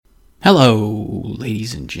Hello,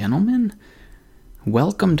 ladies and gentlemen.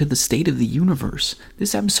 Welcome to the State of the Universe.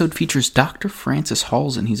 This episode features Dr. Francis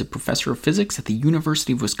Halzen. He's a professor of physics at the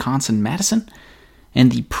University of Wisconsin-Madison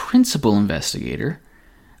and the principal investigator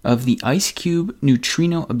of the IceCube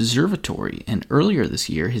Neutrino Observatory. And earlier this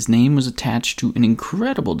year, his name was attached to an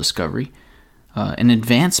incredible discovery, an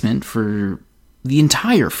advancement for the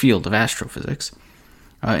entire field of astrophysics.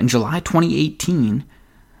 In July 2018,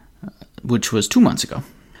 which was 2 months ago,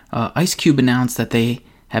 IceCube announced that they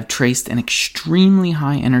have traced an extremely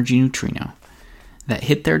high-energy neutrino that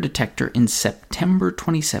hit their detector in September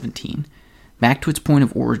 2017 back to its point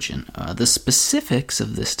of origin. The specifics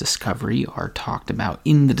of this discovery are talked about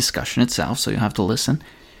in the discussion itself, so you'll have to listen.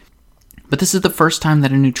 But this is the first time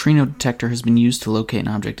that a neutrino detector has been used to locate an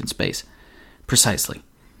object in space. Precisely.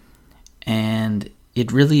 And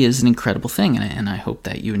it really is an incredible thing, and I hope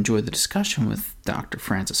that you enjoy the discussion with Dr.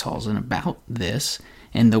 Francis Halzen about this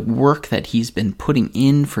and the work that he's been putting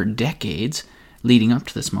in for decades leading up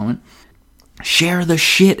to this moment. Share the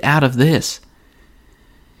shit out of this.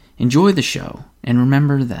 Enjoy the show, and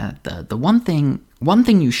remember that the one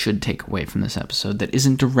thing you should take away from this episode that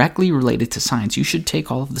isn't directly related to science, you should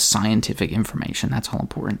take all of the scientific information, that's all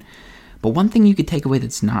important. But one thing you could take away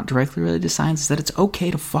that's not directly related to science is that it's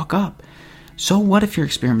okay to fuck up. So what if your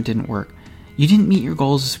experiment didn't work? You didn't meet your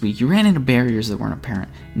goals this week, you ran into barriers that weren't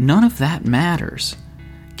apparent. None of that matters.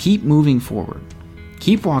 Keep moving forward.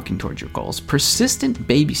 Keep walking towards your goals. Persistent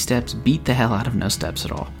baby steps beat the hell out of no steps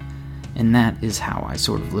at all. And that is how I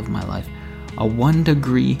sort of live my life. A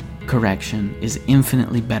 1-degree correction is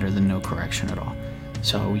infinitely better than no correction at all.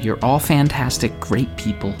 So you're all fantastic, great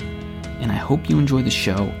people, and I hope you enjoy the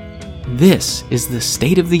show. This is the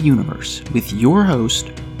State of the Universe with your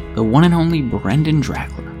host, the one and only Brendan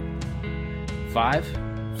Drackler.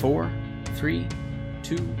 5, 4, 3,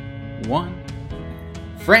 2, 1...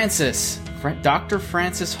 Dr.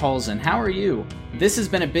 Francis Halzen, how are you? This has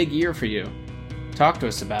been a big year for you. Talk to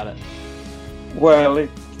us about it. Well,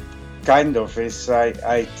 it kind of is.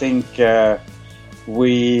 I think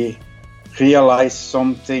we realized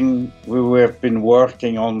something we have been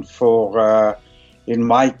working on for, in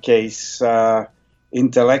my case,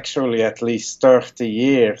 intellectually at least 30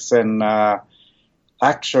 years, and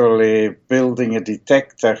actually building a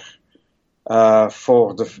detector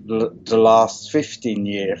for the last 15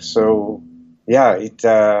 years. So,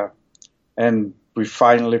 yeah, and we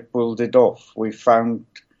finally pulled it off. We found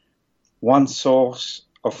one source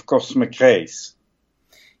of cosmic rays.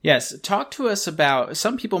 Yes, talk to us about,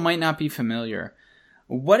 some people might not be familiar.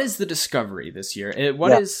 What is the discovery this year?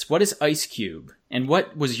 What is IceCube, and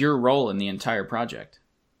what was your role in the entire project?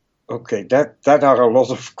 Okay, that are a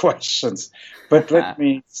lot of questions, but let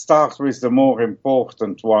me start with the more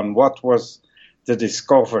important one. What was the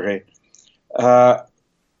discovery?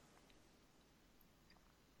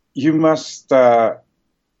 You must, as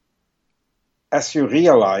you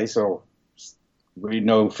realize, or we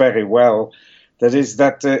know very well, that is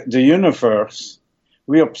that the universe,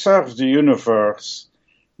 we observe the universe,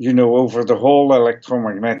 over the whole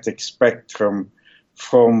electromagnetic spectrum,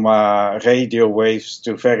 from radio waves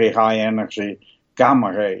to very high energy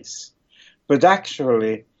gamma rays. But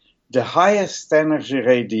actually, the highest energy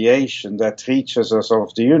radiation that reaches us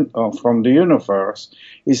from the universe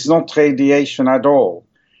is not radiation at all.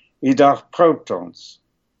 It are protons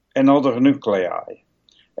and other nuclei.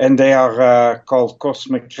 And they are called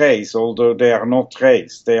cosmic rays, although they are not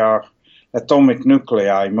rays. They are atomic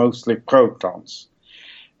nuclei, mostly protons.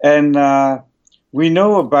 And we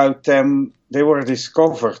know about them. They were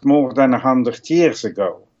discovered more than 100 years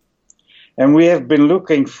ago. And we have been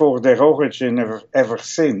looking for their origin ever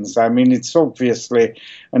since. I mean, it's obviously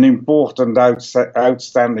an important,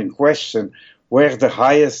 outstanding question, where the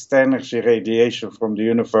highest energy radiation from the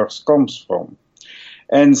universe comes from.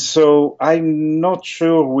 And so I'm not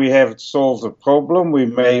sure we have solved the problem. We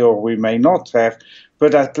may or we may not have,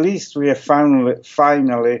 but at least we have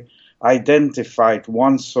finally identified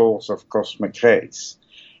one source of cosmic rays.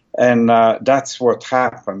 And that's what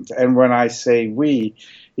happened. And when I say we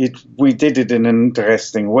did it in an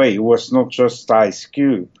interesting way. It was not just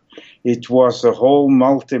IceCube. It was a whole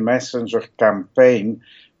MultiMessenger campaign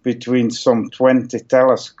between some 20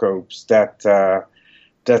 telescopes that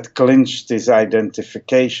clinched this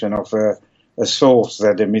identification of a source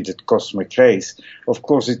that emitted cosmic rays. Of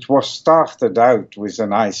course, it was started out with an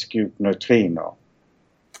IceCube neutrino.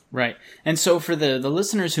 Right. And so for the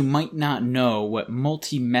listeners who might not know what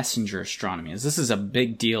multi-messenger astronomy is, this is a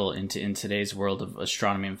big deal in today's world of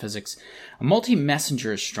astronomy and physics. A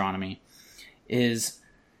multi-messenger astronomy is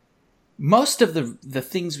most of the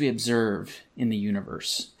things we observe in the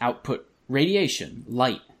universe output radiation,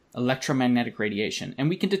 light, electromagnetic radiation. And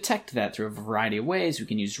we can detect that through a variety of ways. We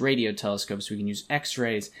can use radio telescopes, we can use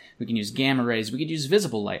X-rays, we can use gamma rays, we can use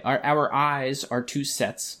visible light. Our eyes are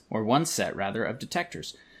one set of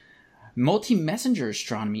detectors. MultiMessenger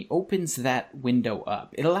astronomy opens that window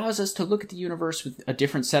up. It allows us to look at the universe with a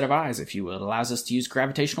different set of eyes, if you will. It allows us to use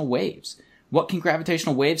gravitational waves. What can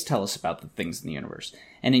gravitational waves tell us about the things in the universe?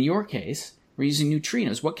 And in your case, we're using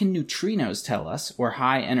neutrinos. What can neutrinos tell us, or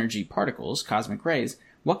high-energy particles, cosmic rays,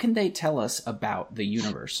 what can they tell us about the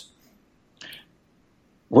universe?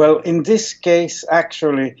 Well, in this case,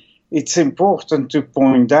 actually, it's important to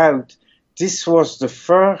point out this was the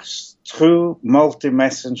first true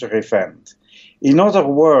multi-messenger event. In other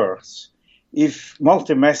words, if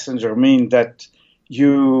multi-messenger means that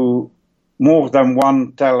more than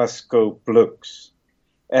one telescope looks,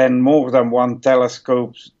 and more than one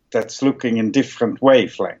telescope that's looking in different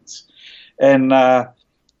wavelengths. And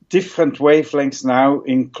different wavelengths now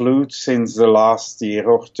include, since the last year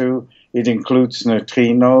or two, it includes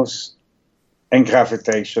neutrinos and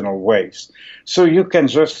gravitational waves. So you can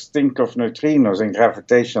just think of neutrinos and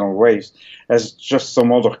gravitational waves as just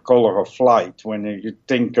some other color of light when you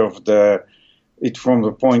think of it from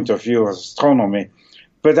the point of view of astronomy.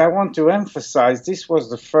 But I want to emphasize this was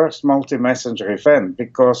the first multi-messenger event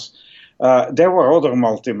because there were other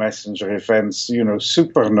multi-messenger events,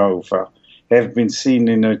 supernova have been seen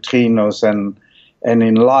in neutrinos and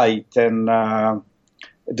in light, and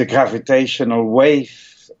the gravitational wave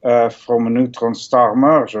from a neutron-star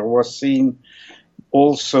merger was seen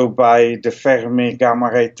also by the Fermi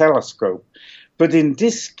Gamma-ray telescope. But in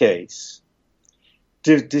this case,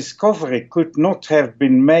 the discovery could not have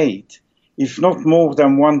been made if not more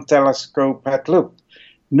than one telescope had looked.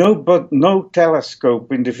 No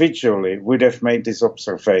telescope individually would have made this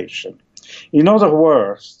observation. In other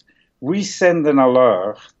words, we send an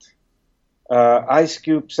alert,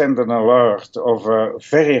 IceCube sent an alert of a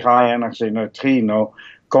very high energy neutrino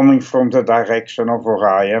coming from the direction of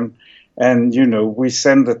Orion, and we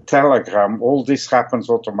send a telegram. All this happens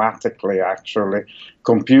automatically, actually.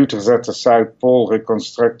 Computers at the South Pole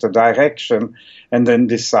reconstruct the direction and then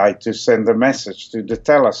decide to send a message to the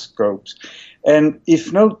telescopes. And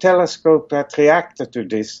if no telescope had reacted to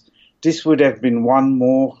this would have been one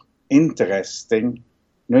more interesting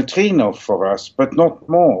neutrino for us, but not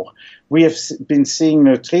more. We have been seeing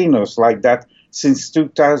neutrinos like that since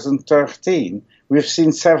 2013. We've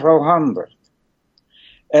seen several hundred.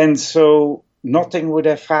 And so nothing would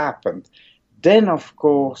have happened. Then, of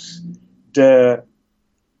course, the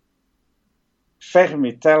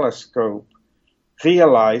Fermi telescope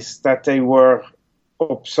realized that they were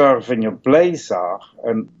observing a blazar,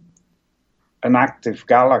 an active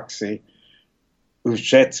galaxy whose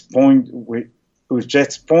jets point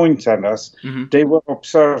at us. Mm-hmm. They were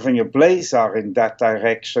observing a blazar in that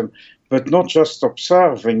direction, but not just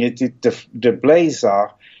observing it. The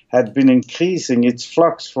blazar had been increasing its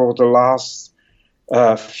flux for the last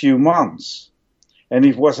few months. And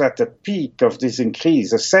it was at the peak of this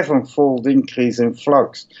increase, a 7-fold increase in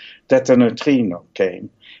flux, that a neutrino came.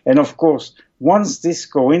 And of course, once this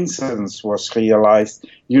coincidence was realized,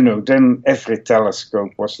 then every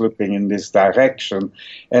telescope was looking in this direction.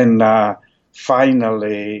 And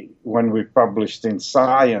finally, when we published in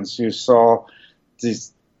Science, you saw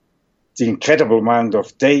the incredible amount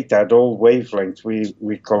of data at all wavelengths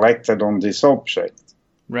we collected on this object.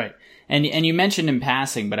 Right. And you mentioned in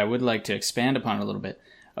passing, but I would like to expand upon it a little bit.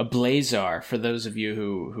 A blazar, for those of you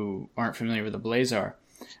who aren't familiar with a blazar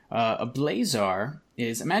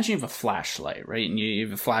is, imagine you have a flashlight, right? And you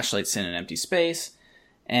have a flashlight sitting in an empty space,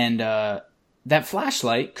 and that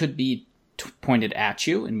flashlight could be pointed at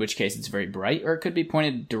you, in which case it's very bright, or it could be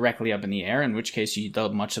pointed directly up in the air, in which case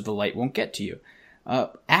much of the light won't get to you.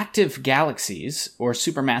 Active galaxies, or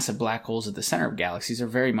supermassive black holes at the center of galaxies, are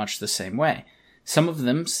very much the same way. Some of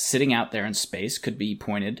them sitting out there in space could be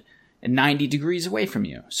pointed 90 degrees away from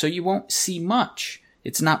you, so you won't see much.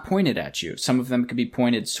 It's not pointed at you. Some of them could be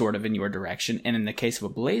pointed sort of in your direction, and in the case of a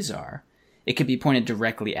blazar, it could be pointed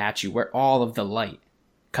directly at you, where all of the light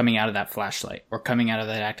coming out of that flashlight or coming out of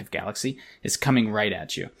that active galaxy is coming right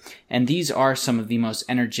at you. And these are some of the most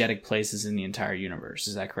energetic places in the entire universe.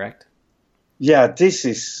 Is that correct? Yeah, this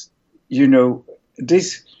is,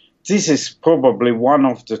 this is probably one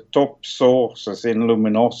of the top sources in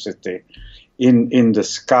luminosity in the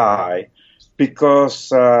sky, because,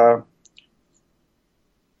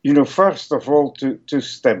 first of all, to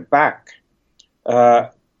step back,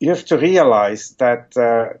 you have to realize that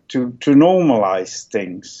to normalize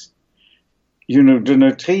things, the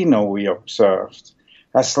neutrino we observed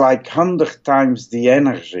has like 100 times the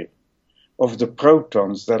energy of the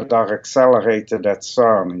protons that are accelerated at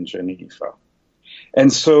CERN in Geneva.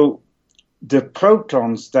 And so the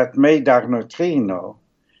protons that made our neutrino,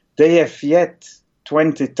 they have yet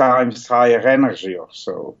 20 times higher energy or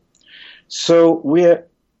so. So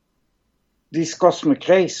these cosmic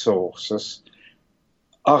ray sources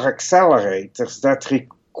are accelerators that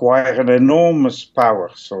require an enormous power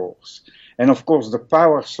source. And of course, the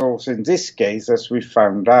power source in this case, as we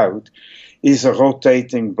found out, is a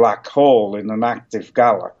rotating black hole in an active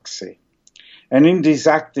galaxy. And in these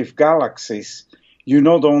active galaxies, you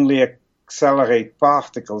not only accelerate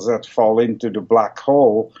particles that fall into the black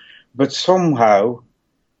hole, but somehow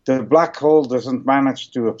the black hole doesn't manage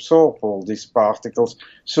to absorb all these particles,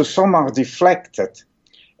 so some are deflected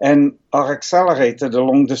and are accelerated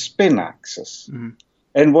along the spin axis. Mm-hmm.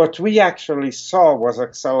 And what we actually saw was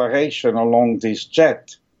acceleration along this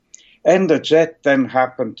jet, and the jet then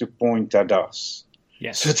happened to point at us.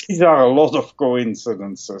 Yes. So these are a lot of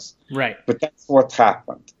coincidences. Right. But that's what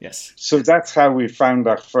happened. Yes. So that's how we found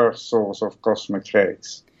our first source of cosmic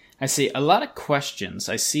rays. I see a lot of questions.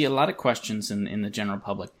 In the general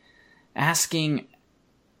public asking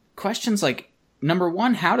questions like, number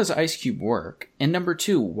one, how does IceCube work? And number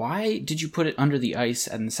two, why did you put it under the ice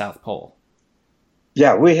at the South Pole?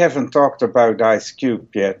 Yeah, we haven't talked about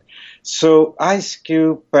IceCube yet. So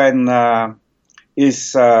IceCube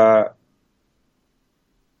is the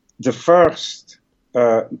first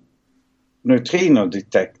neutrino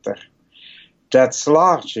detector that's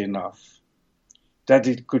large enough that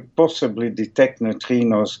it could possibly detect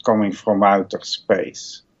neutrinos coming from outer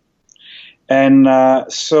space. And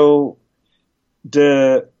so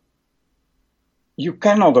you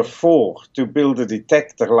cannot afford to build a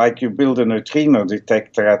detector like you build a neutrino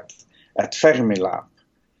detector at Fermilab.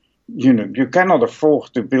 You cannot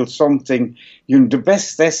afford to build something. The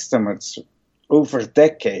best estimates over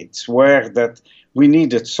decades were that we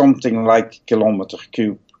needed something like a kilometer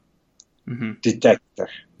cube detector.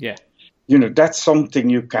 Yeah. That's something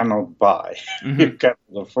you cannot buy. Mm-hmm. You cannot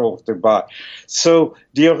afford to buy. So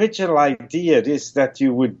the original idea is that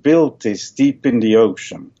you would build this deep in the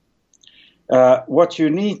ocean. What you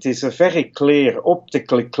need is a very clear,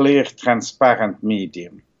 optically clear, transparent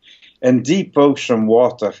medium. And deep ocean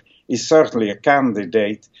water is certainly a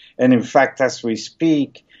candidate. And in fact, as we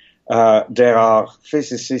speak, there are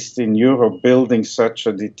physicists in Europe building such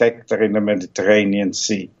a detector in the Mediterranean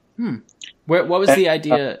Sea. What was the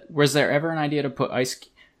idea? Was there ever an idea to put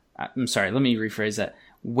I'm sorry, let me rephrase that.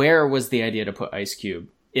 Where was the idea to put IceCube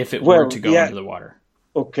if it were to go under the water?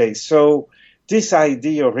 Okay, so this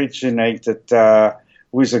idea originated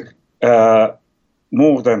with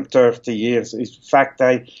more than 30 years. In fact,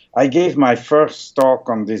 I gave my first talk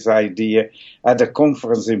on this idea at a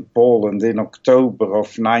conference in Poland in October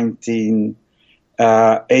of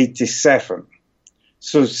 1987.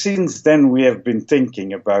 So since then, we have been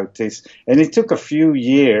thinking about this. And it took a few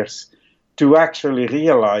years to actually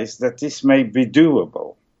realize that this may be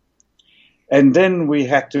doable. And then we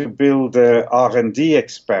had to build an R&D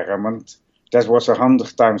experiment that was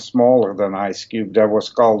 100 times smaller than IceCube. That was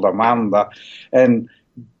called Amanda. And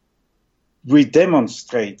we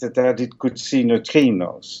demonstrated that it could see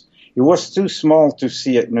neutrinos. It was too small to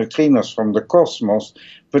see neutrinos from the cosmos,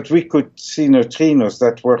 but we could see neutrinos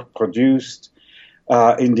that were produced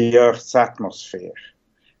in the Earth's atmosphere.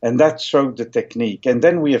 And that showed the technique. And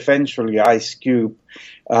then we eventually, IceCube,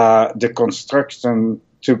 the construction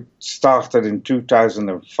started in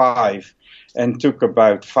 2005 and took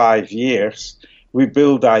about 5 years. We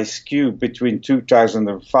built IceCube between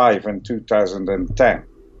 2005 and 2010.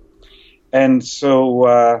 And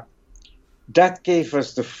so that gave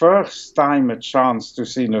us the first time a chance to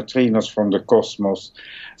see neutrinos from the cosmos.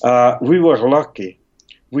 We were lucky.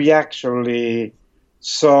 We actually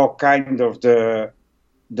saw kind of the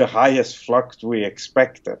highest flux we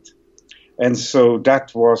expected. And so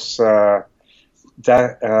that was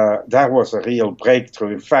that was a real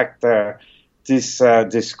breakthrough. In fact, this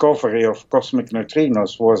discovery of cosmic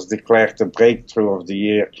neutrinos was declared the breakthrough of the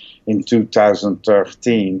year in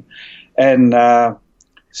 2013. And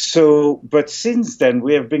but since then,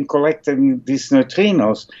 we have been collecting these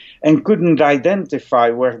neutrinos and couldn't identify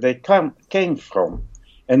where they came from.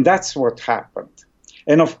 And that's what happened.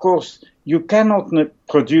 And of course, you cannot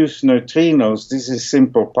produce neutrinos, this is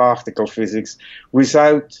simple particle physics,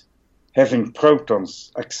 without having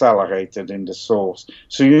protons accelerated in the source.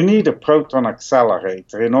 So you need a proton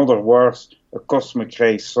accelerator, in other words, a cosmic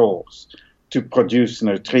ray source, to produce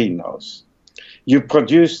neutrinos. You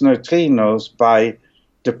produce neutrinos by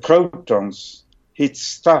the protons hit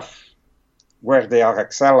stuff where they are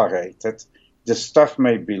accelerated. The stuff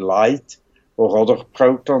may be light, or other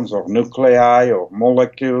protons or nuclei or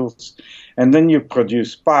molecules, and then you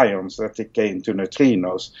produce pions that decay into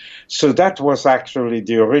neutrinos. So that was actually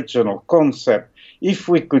the original concept. If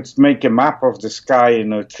we could make a map of the sky in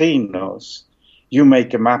neutrinos, you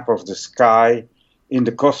make a map of the sky in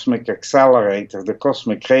the cosmic accelerator, the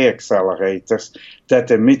cosmic ray accelerators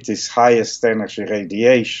that emit this highest energy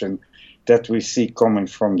radiation that we see coming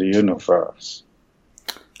from the universe.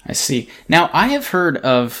 I see. Now, I have heard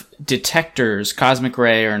of detectors, cosmic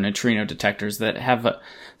ray or neutrino detectors, that have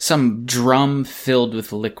some drum filled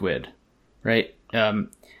with liquid, right?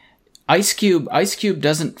 IceCube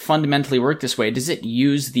doesn't fundamentally work this way. Does it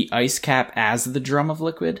use the ice cap as the drum of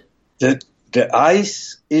liquid? The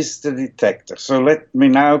ice is the detector. So let me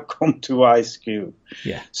now come to IceCube.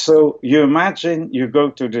 Yeah. So you imagine you go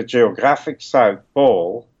to the geographic South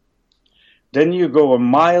Pole, then you go a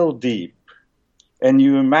mile deep, and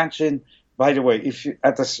you imagine, by the way, if you,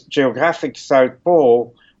 at the geographic South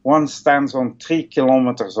Pole, one stands on 3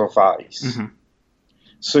 kilometers of ice. Mm-hmm.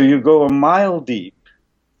 So you go a mile deep,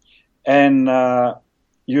 and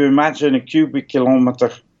you imagine a cubic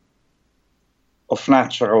kilometer of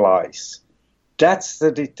natural ice. That's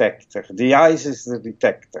the detector. The ice is the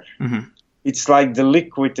detector. Mm-hmm. It's like the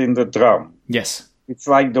liquid in the drum. Yes. It's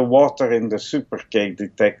like the water in the supercake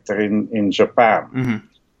detector in Japan. Mm-hmm.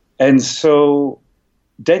 And so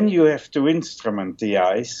then you have to instrument the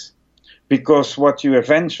ice, because what you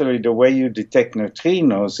eventually, the way you detect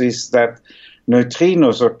neutrinos is that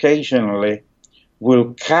neutrinos occasionally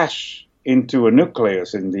will crash into a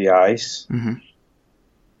nucleus in the ice, mm-hmm.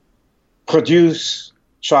 produce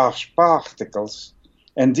charged particles,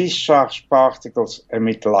 and these charged particles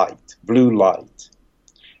emit light, blue light.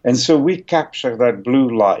 And so we capture that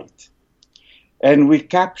blue light. And we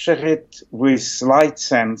capture it with light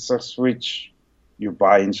sensors, which you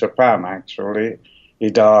buy in Japan, actually.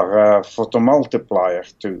 It are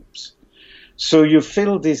photomultiplier tubes. So you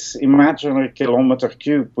fill this imaginary kilometer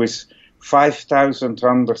cube with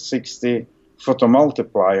 5,160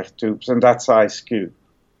 photomultiplier tubes, and that's IceCube.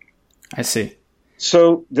 I see.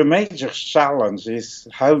 So the major challenge is,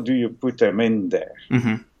 how do you put them in there?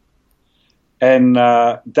 Mm-hmm. And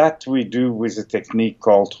that we do with a technique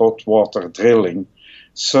called hot water drilling.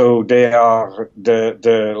 So they are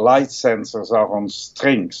the light sensors are on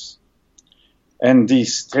strings, and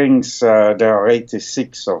these strings there are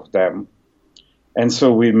 86 of them, and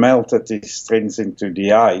so we melted these strings into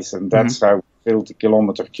the ice, and that's mm-hmm. how we fill the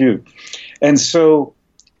kilometer cube. And so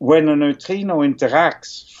when a neutrino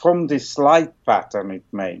interacts, from this light pattern it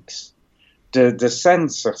makes, the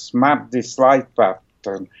sensors map this light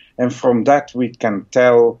pattern, and from that we can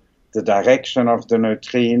tell the direction of the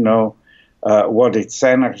neutrino, what its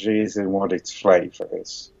energy is, and what its flavor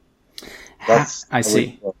is. That's I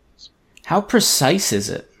see. How precise is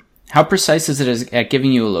it? How precise is it at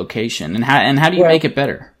giving you a location, and how do you make it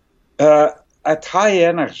better? At high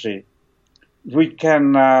energy, we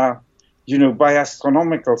can, by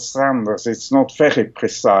astronomical standards, it's not very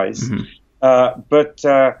precise. Mm-hmm. But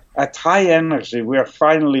at high energy, we are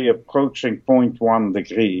finally approaching 0.1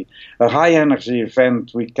 degree. A high energy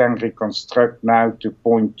event we can reconstruct now to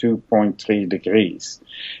 0.2, 0.3 degrees.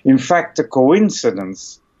 In fact, the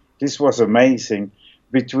coincidence, this was amazing,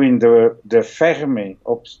 between the Fermi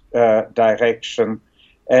direction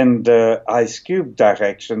and the IceCube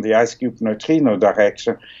direction, the IceCube neutrino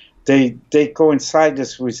direction, they coincide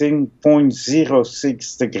as within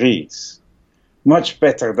 0.06 degrees. Much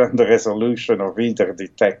better than the resolution of either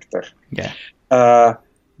detector. Yeah.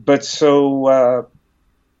 But so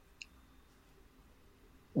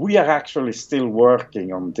we are actually still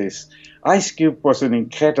working on this. IceCube was an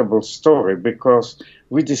incredible story because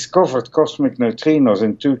we discovered cosmic neutrinos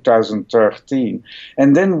in 2013,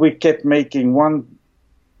 and then we kept making one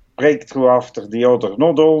breakthrough after the other,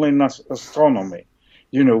 not all in astronomy.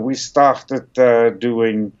 We started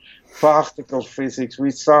doing particle physics.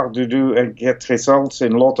 We started to do and get results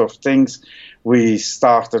in a lot of things. We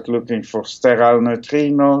started looking for sterile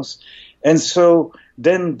neutrinos. And so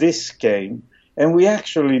then this came, and we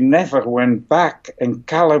actually never went back and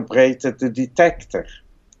calibrated the detector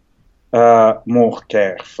more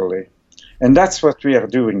carefully. And that's what we are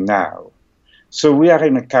doing now. So we are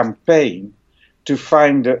in a campaign to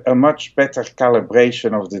find a much better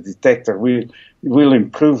calibration of the detector. We will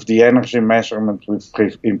improve the energy measurement, we'll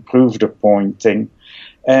improve the pointing.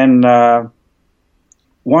 And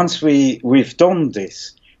once we've done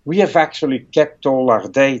this, we have actually kept all our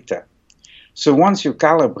data. So once you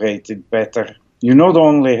calibrate it better, you not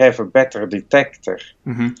only have a better detector,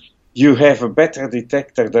 mm-hmm. you have a better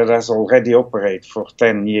detector that has already operated for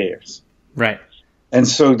 10 years. Right. And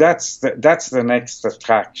so that's the next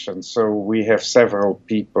attraction. So we have several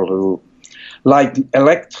people who, like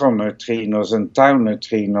electron neutrinos and tau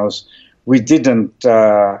neutrinos, we didn't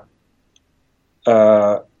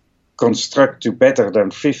construct to better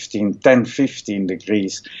than 15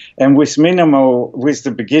 degrees. And with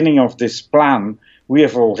the beginning of this plan, we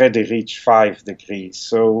have already reached 5 degrees.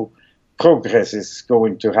 So progress is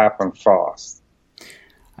going to happen fast.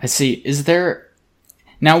 I see.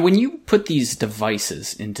 Now, when you put these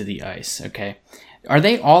devices into the ice, okay, are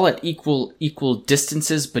they all at equal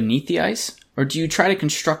distances beneath the ice? Or do you try to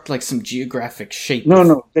construct like some geographic shape?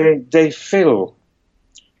 No, they fill.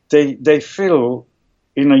 They fill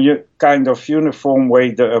in a kind of uniform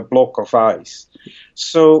way a block of ice.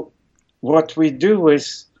 So what we do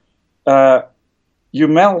is you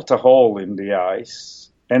melt a hole in the ice,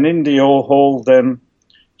 and in the hole then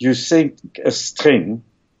you sink a string.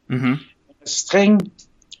 Mm-hmm. A string,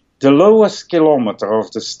 the lowest kilometer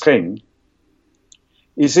of the string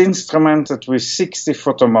is instrumented with 60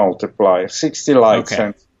 photomultipliers, 60 light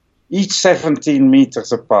sensors, each 17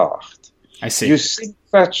 meters apart. I see. You sink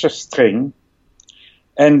such a string,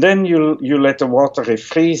 and then you let the water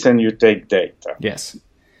refreeze and you take data. Yes.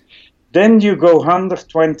 Then you go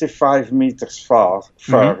 125 meters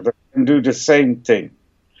further and do the same thing.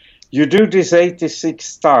 You do this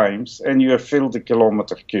 86 times and you have filled a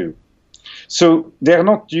kilometer cube. So they're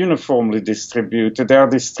not uniformly distributed. They are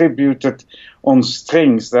distributed on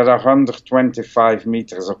strings that are 125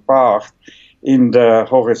 meters apart in the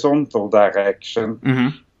horizontal direction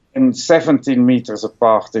and 17 meters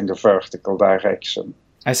apart in the vertical direction.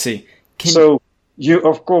 I see.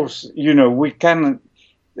 We can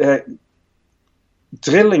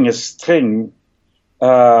drilling a string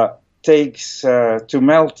takes to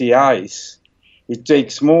melt the ice. It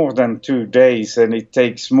takes more than 2 days, and it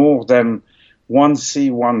takes more than 1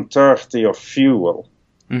 C-130 of fuel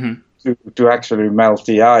to actually melt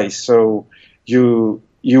the ice. So you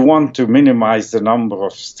want to minimize the number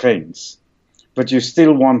of strings, but you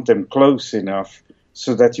still want them close enough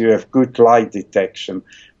so that you have good light detection.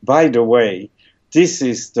 By the way, this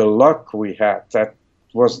is the luck we had. That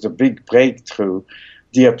was the big breakthrough.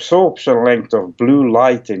 The absorption length of blue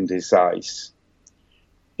light in this ice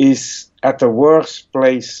is at the worst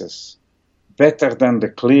places better than the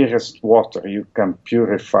clearest water you can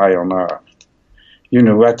purify on Earth.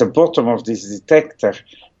 At the bottom of this detector,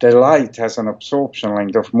 the light has an absorption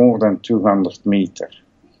length of more than 200 meters.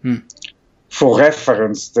 For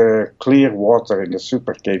reference, the clear water in the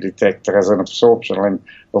Super K detector has an absorption length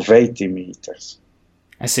of 80 meters.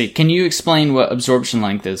 I see. Can you explain what absorption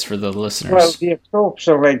length is for the listeners? Well, the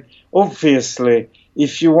absorption length, obviously,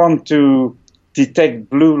 if you want to detect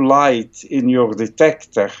blue light in your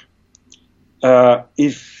detector,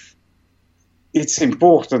 if it's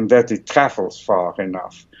important that it travels far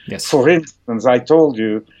enough. Yes. For instance, I told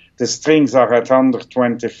you the strings are at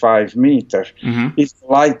 125 meters. If the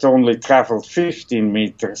light only traveled 15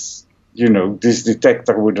 meters, this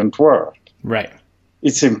detector wouldn't work. Right.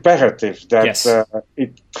 It's imperative that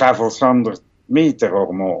it travels 100 meters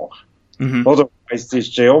or more. Otherwise, this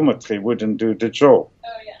geometry wouldn't do the job.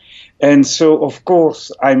 And so, of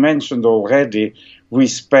course, I mentioned already, we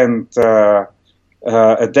spent a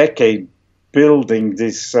decade building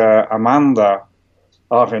this Amanda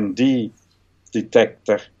R&D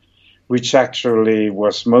detector, which actually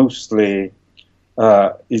was mostly,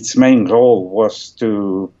 its main role was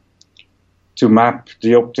to map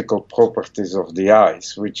the optical properties of the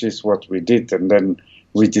ice, which is what we did. And then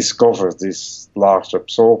we discovered this large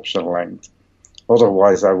absorption length.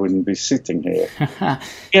 Otherwise, I wouldn't be sitting here.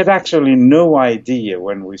 We had actually no idea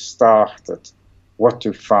when we started what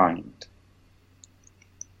to find.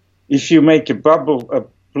 If you make a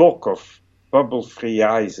block of bubble-free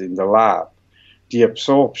ice in the lab, the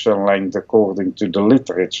absorption length, according to the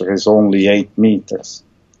literature, is only 8 meters.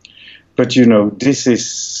 But, this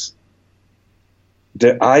is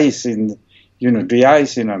the ice in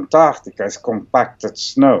Antarctica is compacted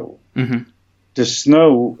snow. The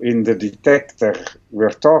snow in the detector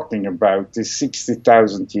we're talking about is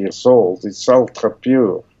 60,000 years old. It's ultra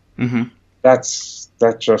pure. That's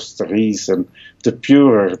just the reason. The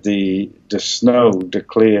purer the snow, the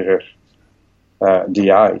clearer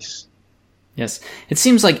the ice. Yes. It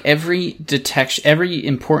seems like every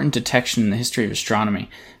important detection in the history of astronomy,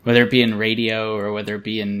 whether it be in radio or whether it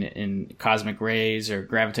be in cosmic rays or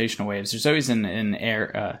gravitational waves, there's always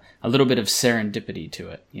a little bit of serendipity to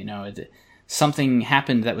it. Something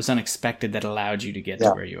happened that was unexpected that allowed you to get to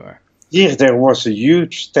where you are. Here there was a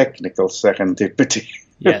huge technical serendipity.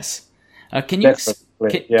 Yes. Can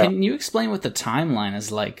you explain what the timeline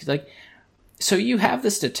is like? Like, So you have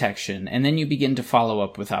this detection, and then you begin to follow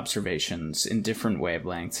up with observations in different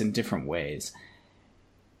wavelengths, in different ways.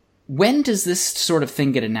 When does this sort of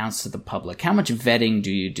thing get announced to the public? How much vetting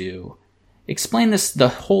do you do? Explain the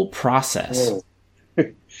whole process. Oh.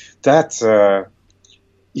 That's,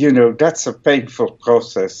 that's a painful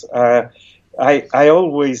process. I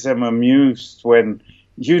always am amused when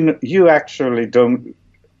you actually don't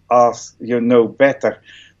ask, better,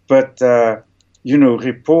 but,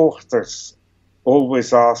 reporters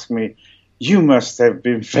always ask me, you must have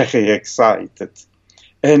been very excited.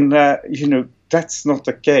 And, that's not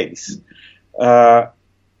the case.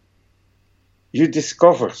 You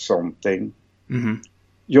discover something. Mm-hmm.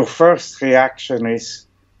 Your first reaction is,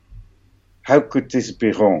 how could this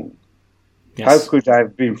be wrong? Yes. How could I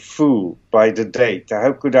have been fooled by the data?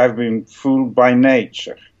 How could I have been fooled by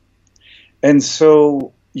nature? And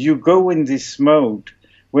so you go in this mode.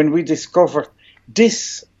 When we discovered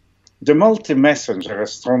this, the MultiMessenger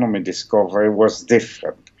astronomy discovery was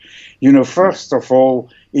different. First of all,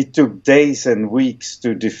 it took days and weeks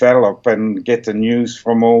to develop and get the news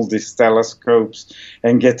from all these telescopes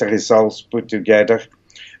and get the results put together.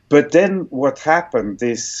 But then what happened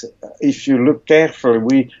is, if you look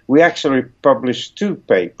carefully, we actually published 2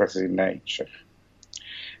 papers in Nature.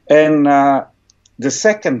 And the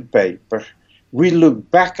second paper, we look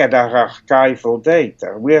back at our archival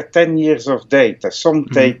data. We have 10 years of data, some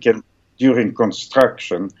taken during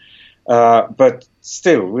construction, but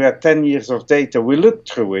still, we had 10 years of data. We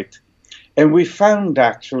looked through it, and we found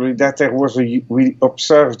actually that we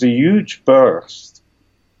observed a huge burst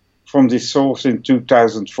from this source in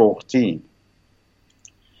 2014.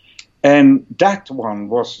 And that one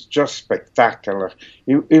was just spectacular.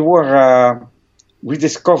 We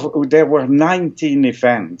discovered there were 19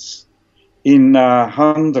 events in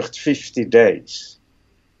 150 days.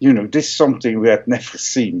 This is something we had never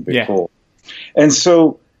seen before. Yeah. And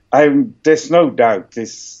so there's no doubt there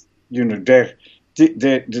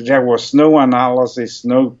was no analysis,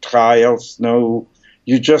 no trials,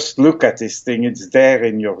 you just look at this thing, it's there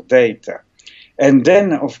in your data. And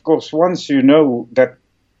then, of course, once you know that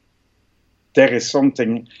there is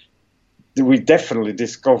something, we definitely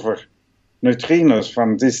discover neutrinos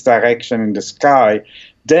from this direction in the sky,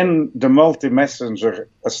 then the MultiMessenger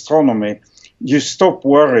astronomy, you stop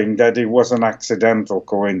worrying that it was an accidental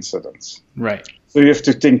coincidence. Right. So you have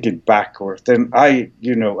to think it backward. And I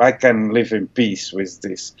can live in peace with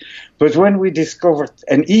this. But when we discovered,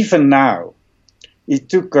 and even now, it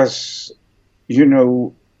took us,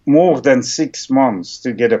 more than 6 months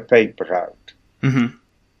to get a paper out. Mm-hmm.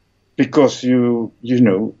 Because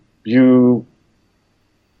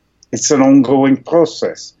it's an ongoing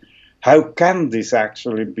process. How can this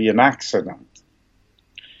actually be an accident?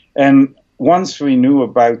 And once we knew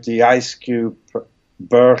about the IceCube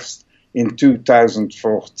burst in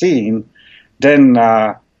 2014, then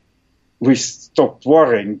we stopped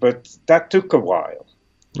worrying, but that took a while.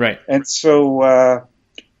 Right. And so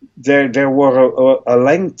there were a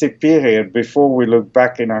lengthy period before we look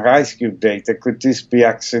back in our IceCube data, could this be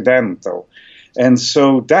accidental? And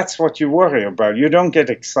so that's what you worry about. You don't get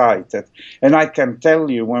excited. And I can tell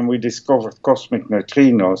you, when we discovered cosmic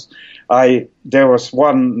neutrinos, there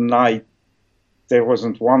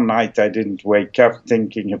wasn't one night I didn't wake up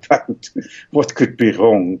thinking about what could be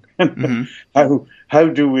wrong. Mm-hmm. How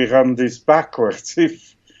do we run this backwards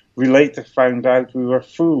if we later found out we were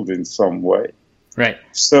fooled in some way? Right.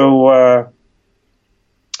 So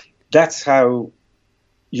that's how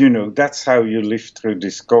you live through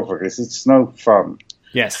discoveries. It's no fun.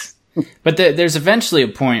 Yes. But there's eventually a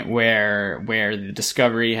point where the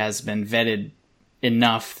discovery has been vetted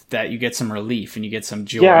enough that you get some relief and you get some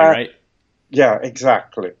joy, right? Yeah,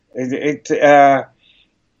 exactly.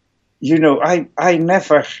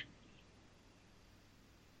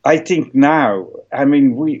 I think now,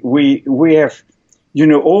 we have,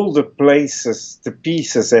 all the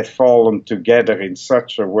pieces have fallen together in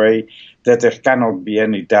such a way that there cannot be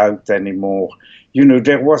any doubt anymore.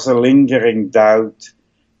 There was a lingering doubt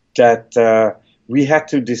that we had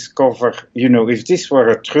to discover, if this were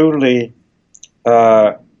a truly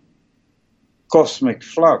cosmic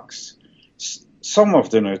flux, some of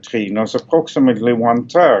the neutrinos, approximately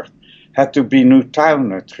 1/3, had to be new tau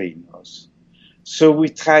neutrinos. So we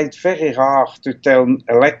tried very hard to tell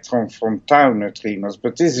electron from tau neutrinos,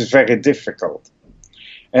 but this is very difficult.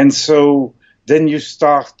 And so then you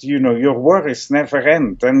start, your worries never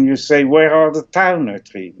end. And you say, where are the tau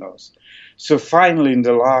neutrinos? So finally, in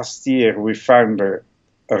the last year, we found a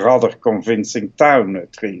rather convincing tau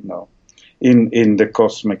neutrino in the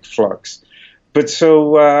cosmic flux. But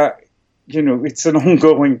so, it's an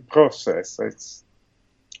ongoing process.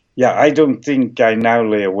 Yeah, I don't think I now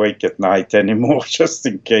lay awake at night anymore, just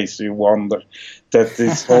in case you wonder that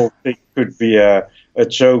this whole thing could be a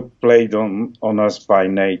joke played on us by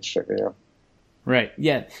nature. Yeah. Right.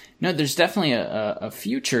 Yeah. No, there's definitely a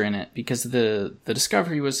future in it because the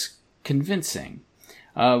discovery was convincing.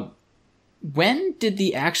 When did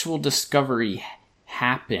the actual discovery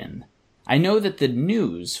happen? I know that the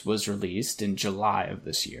news was released in July of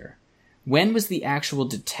this year. When was the actual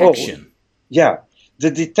detection? Oh, yeah. The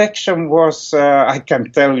detection was, I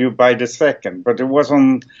can tell you by the second, but it was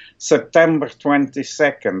on September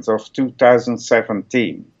 22nd of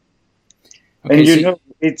 2017. Okay, and you know,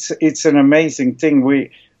 it's an amazing thing.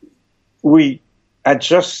 We had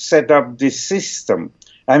just set up this system.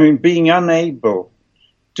 I mean, being unable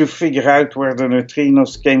to figure out where the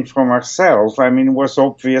neutrinos came from ourselves, I mean, it was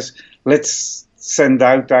obvious, let's send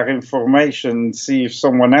out our information and see if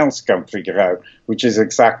someone else can figure out, which is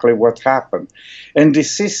exactly what happened. And the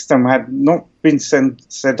system had not been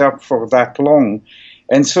set up for that long.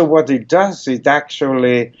 And so what it does, it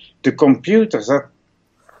actually, the computers that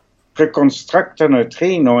reconstruct a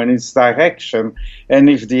neutrino in its direction, and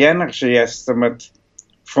if the energy estimate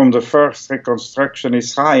from the first reconstruction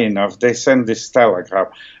is high enough, they send this telegram.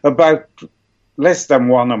 About less than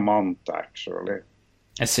one a month, actually.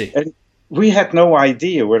 I see. And we had no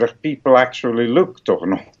idea whether people actually looked or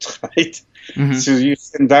not, right? Mm-hmm. So you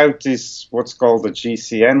send out this, what's called a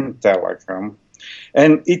GCN telegram,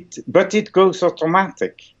 but it goes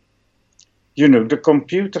automatic. You know, the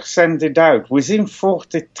computer sends it out within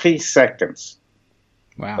 43 seconds.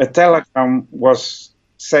 Wow. A telegram was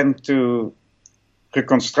sent to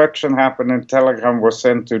reconstruction happened, and telegram was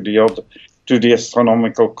sent to the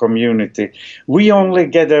astronomical community. We only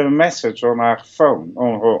get a message on our phone,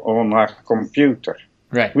 on our computer.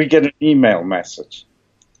 Right. We get an email message.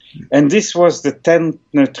 And this was the 10th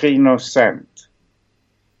neutrino sent.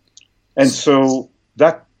 And so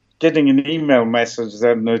that getting an email message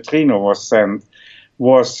that neutrino was sent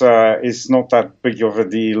is not that big of a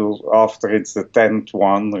deal after it's the 10th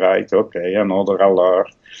one, right? Okay, another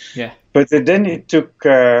alert. Yeah. But then it took,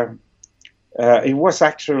 it was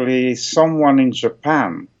actually someone in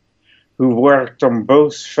Japan who worked on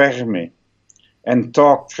both Fermi and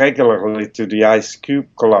talked regularly to the IceCube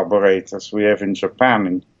collaborators we have in Japan,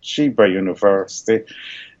 in Chiba University.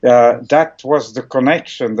 That was the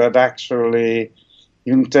connection that actually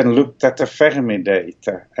you then looked at the Fermi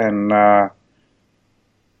data, and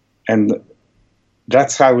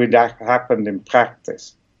that's how it happened in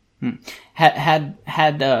practice. Had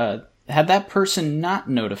that person not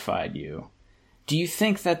notified you, do you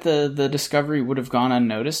think that the discovery would have gone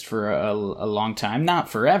unnoticed for a long time? Not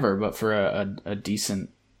forever, but for a decent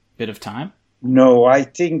bit of time? No, I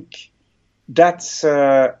think that's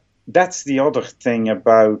the other thing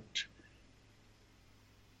about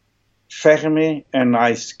Fermi and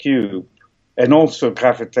IceCube, and also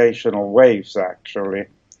gravitational waves, actually.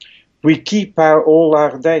 We keep all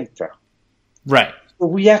our data. Right. So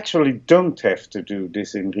we actually don't have to do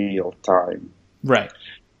this in real time. Right.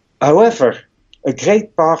 However, a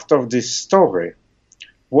great part of this story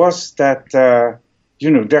was that, there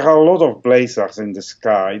are a lot of blazars in the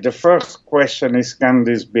sky. The first question is, can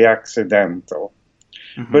this be accidental?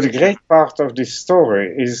 Mm-hmm. But a great part of this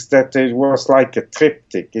story is that it was like a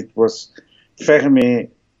triptych. It was Fermi,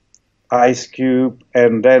 IceCube,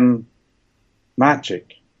 and then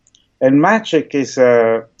MAGIC. And MAGIC is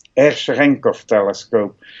a Hertzsche-Renkoff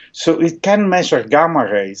telescope. So it can measure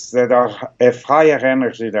gamma rays that have higher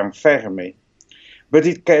energy than Fermi. But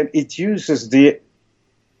it uses the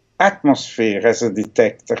atmosphere as a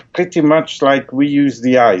detector, pretty much like we use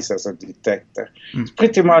the ice as a detector. It's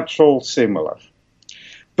pretty much all similar.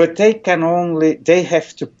 But they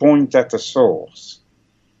have to point at the source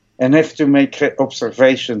and have to make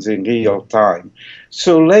observations in real time.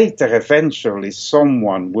 So later, eventually,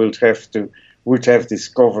 someone would have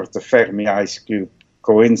discovered the Fermi IceCube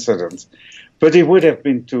coincidence. But it would have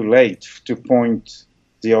been too late to point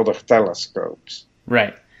the other telescopes.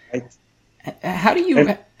 Right. How do you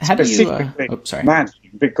MAGIC,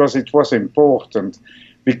 because it was important,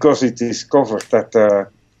 because it discovered that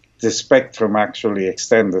the spectrum actually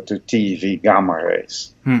extended to TeV gamma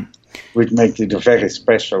rays, which make it a very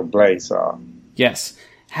special blazar. Yes.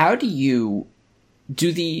 How do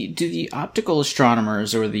the optical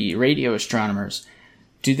astronomers or the radio astronomers,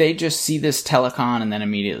 do they just see this telecon and then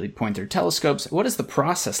immediately point their telescopes? What is the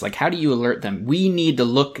process like? How do you alert them? We need to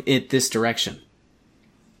look at this direction.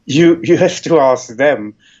 You have to ask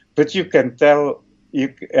them, but you can tell.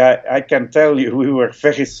 I can tell you, we were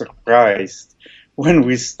very surprised when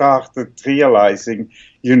we started realizing,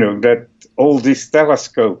 that all these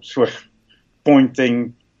telescopes were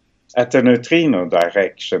pointing at the neutrino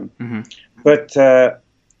direction. Mm-hmm. But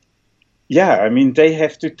yeah, I mean, they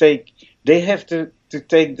have to take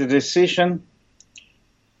the decision.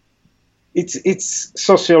 It's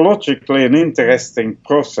sociologically an interesting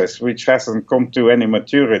process which hasn't come to any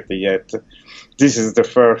maturity yet. This is the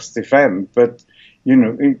first event, but you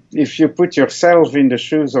know, if you put yourself in the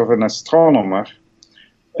shoes of an astronomer,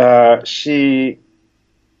 she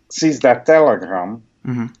sees that telegram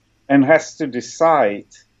Mm-hmm. and has to decide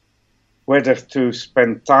whether to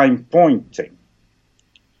spend time pointing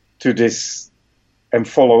to this and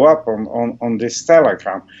follow up on this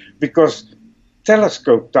telegram, because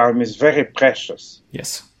telescope time is very precious.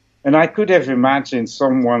 Yes. And I could have imagined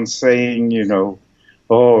someone saying, you know,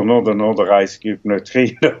 oh, not another IceCube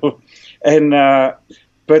neutrino. And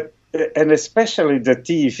especially the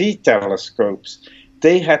TV telescopes,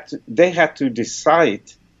 they had to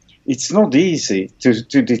decide. It's not easy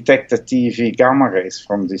to detect the TV gamma rays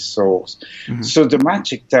from this source. Mm-hmm. So the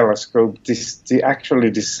MAGIC telescope they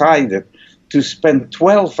actually decided to spend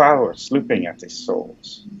 12 hours looking at this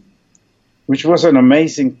source, which was an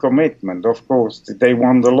amazing commitment. Of course, they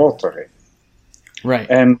won the lottery. Right.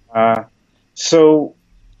 And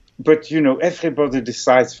but, you know, everybody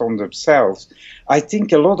decides for themselves. I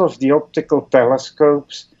think a lot of the optical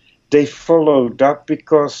telescopes, they followed up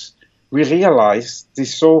because we realized the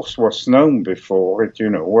source was known before. It, you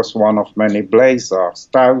know, was one of many blazars,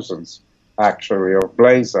 thousands actually of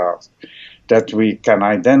blazars that we can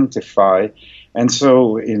identify. And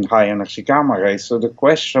so in high energy gamma rays. So the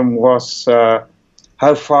question was,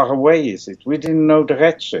 how far away is it? We didn't know the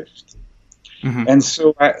redshift. Mm-hmm. And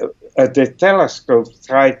so the telescope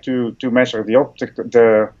tried to measure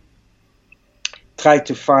try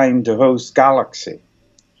to find the host galaxy,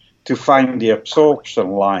 to find the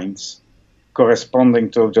absorption lines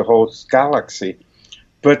corresponding to the host galaxy.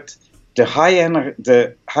 But the high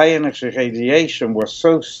energy radiation was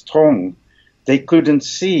so strong, they couldn't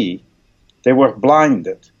see. They were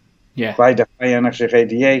blinded by the high energy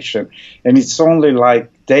radiation. And it's only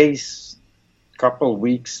like days, couple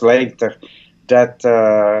weeks later, that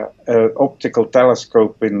optical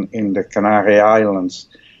telescope in the Canary Islands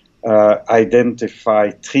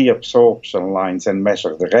identified 3 absorption lines and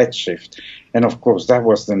measured the redshift. And of course, that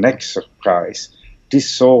was the next surprise. This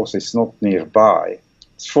source is not nearby.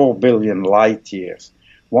 It's 4 billion light years,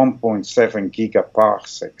 1.7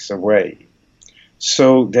 gigaparsecs away.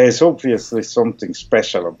 So there's obviously something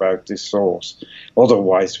special about this source.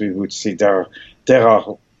 Otherwise, we would see there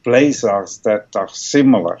are blazars that are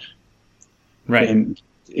similar in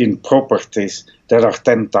properties that are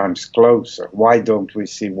 10 times closer. Why don't we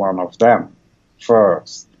see one of them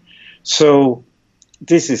first? So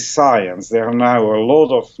this is science. There are now a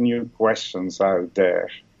lot of new questions out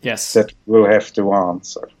there that we'll have to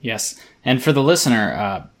answer. Yes. And for the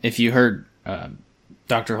listener, if you heard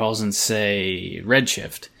Dr. Halzen say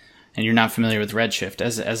redshift, and you're not familiar with redshift,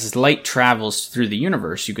 as light travels through the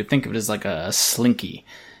universe, you could think of it as like a slinky.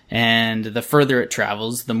 And the further it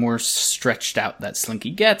travels, the more stretched out that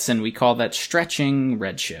slinky gets, and we call that stretching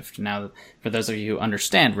redshift. Now, for those of you who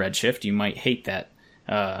understand redshift, you might hate that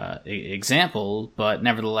example, but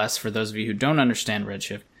nevertheless, for those of you who don't understand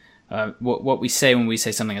redshift, what we say when we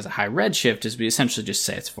say something has a high redshift is we essentially just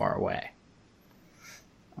say it's far away.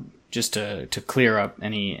 Just to clear up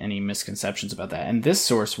any misconceptions about that. And this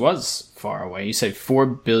source was far away. You said 4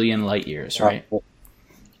 billion light years, right?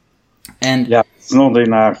 And yeah, it's not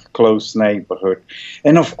in our close neighborhood.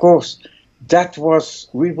 And of course,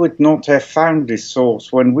 we would not have found this source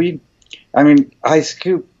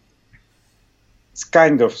IceCube, it's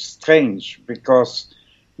kind of strange because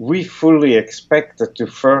we fully expected to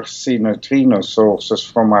first see neutrino sources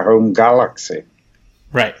from our own galaxy.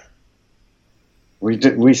 Right.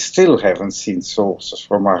 We still haven't seen sources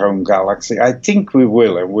from our own galaxy. I think we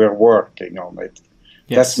will, and we're working on it.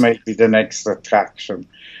 Yes. That's maybe the next attraction.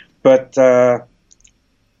 But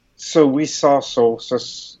so we saw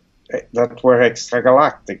sources that were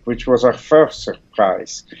extragalactic, which was our first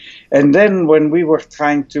surprise. And then when we were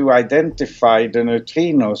trying to identify the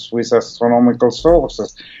neutrinos with astronomical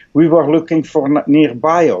sources, we were looking for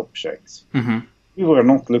nearby objects. Mm-hmm. We were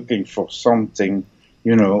not looking for something,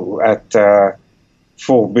 at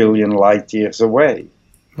 4 billion light years away.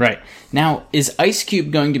 Right. Now, is IceCube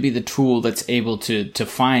going to be the tool that's able to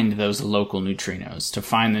find those local neutrinos, to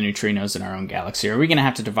find the neutrinos in our own galaxy? Or are we going to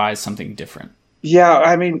have to devise something different?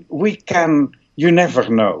 Yeah, we can, you never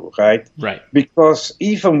know, right? Right. Because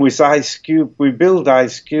even with IceCube, we built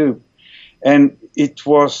IceCube, and it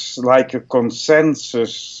was like a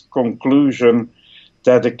consensus conclusion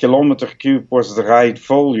that a kilometer cube was the right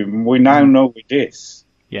volume. We now know it is.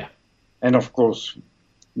 Yeah. And of course,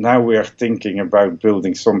 now we are thinking about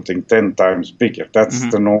building something 10 times bigger. That's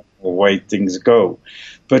the normal way things go.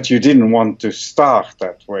 But you didn't want to start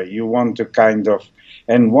that way. You want to kind of,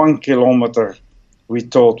 and 1 kilometer we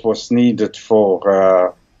thought was needed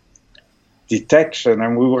for detection,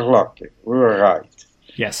 and we were lucky. We were right.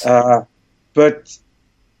 Yes. But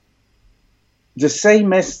the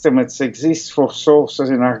same estimates exist for sources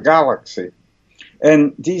in our galaxy.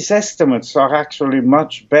 And these estimates are actually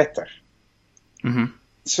much better.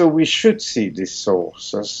 So we should see these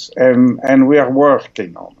sources, and we are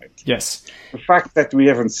working on it. Yes. The fact that we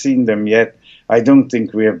haven't seen them yet, I don't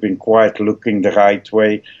think we have been quite looking the right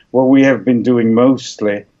way. What we have been doing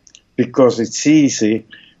mostly, because it's easy,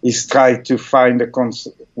 is try to find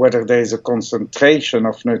whether there is a concentration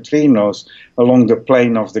of neutrinos along the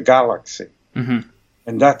plane of the galaxy. And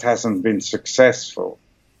that hasn't been successful.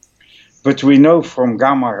 But we know from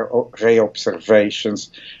gamma ray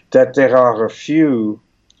observations that there are a few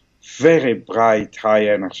very bright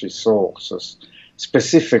high-energy sources,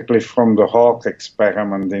 specifically from the Hawk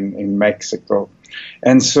experiment in Mexico.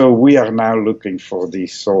 And so we are now looking for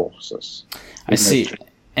these sources. I see.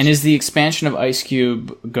 And is the expansion of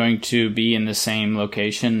IceCube going to be in the same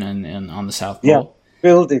location and on the South Pole? Yeah,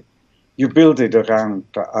 build it. You build it around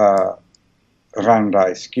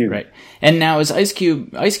IceCube. Right. And now is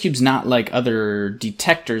IceCube's not like other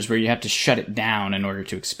detectors where you have to shut it down in order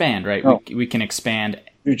to expand, right? No. We can expand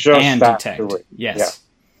You just and have detect. to. Yes.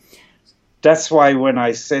 Yeah. That's why when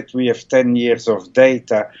I said we have 10 years of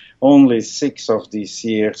data, only 6 of these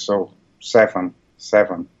years, or 7,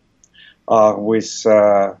 are with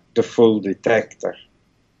the full detector.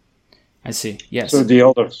 I see. Yes. So the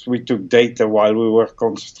others, we took data while we were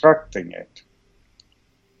constructing it.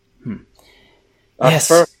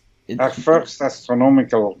 Our first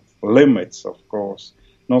astronomical limits, of course,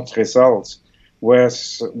 not results,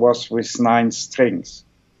 was with 9 strings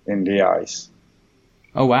in the ice.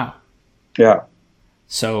 Oh, wow. Yeah.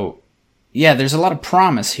 So, yeah, there's a lot of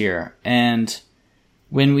promise here. And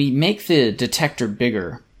when we make the detector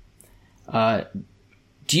bigger,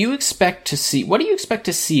 do you expect to see... What do you expect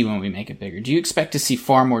to see when we make it bigger? Do you expect to see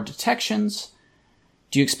far more detections?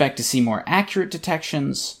 Do you expect to see more accurate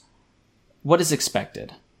detections? What is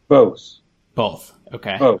expected? Both. Both.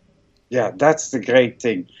 Okay. Both. Yeah, that's the great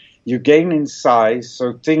thing. You gain in size,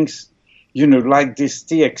 so things, like this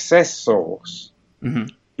TXS source,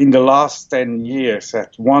 in the last 10 years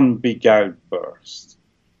had one big outburst,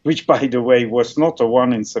 which, by the way, was not the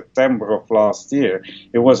one in September of last year.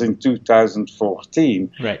 It was in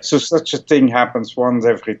 2014. Right. So such a thing happens once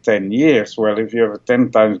every 10 years. Well, if you have a 10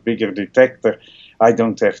 times bigger detector, I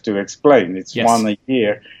don't have to explain. It's one a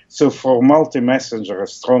year. So for multi-messenger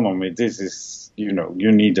astronomy, this is, you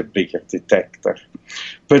need a bigger detector.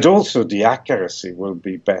 But also the accuracy will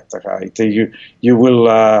be better, right?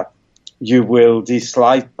 These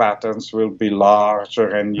light patterns will be larger,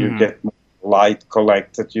 and you get more light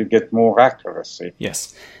collected, you get more accuracy.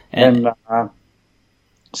 Yes. And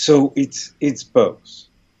so it's both.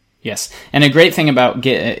 Yes, and a great thing about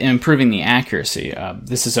improving the accuracy,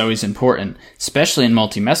 this is always important, especially in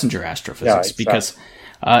multi-messenger astrophysics, because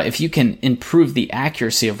if you can improve the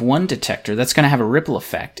accuracy of one detector, that's going to have a ripple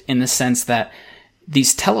effect in the sense that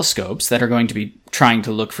these telescopes that are going to be trying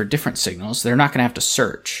to look for different signals, they're not going to have to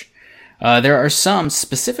search. There are some,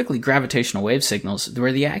 specifically gravitational wave signals,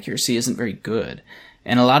 where the accuracy isn't very good,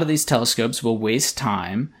 and a lot of these telescopes will waste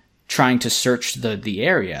time trying to search the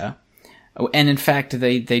area. And in fact,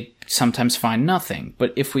 they sometimes find nothing.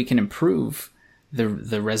 But if we can improve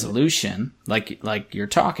the resolution, like you're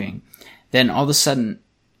talking, then all of a sudden,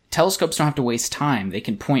 telescopes don't have to waste time. They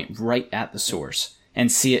can point right at the source and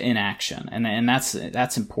see it in action, and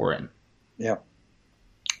that's important. Yeah.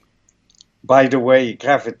 By the way,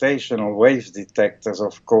 gravitational wave detectors,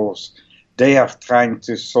 of course, they are trying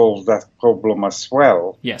to solve that problem as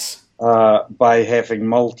well. Yes. By having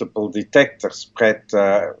multiple detectors spread.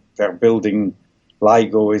 They're building,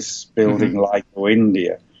 LIGO is building LIGO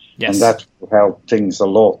India. Yes. And that will help things a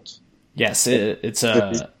lot. Yes, it's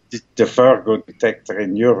a... The Virgo detector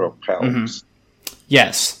in Europe helps.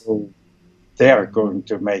 Yes. So they are going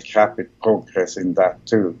to make rapid progress in that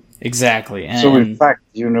too. Exactly. And so in fact,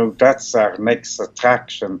 that's our next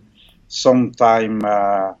attraction. Sometime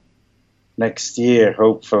next year,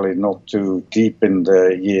 hopefully not too deep in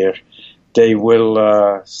the year, they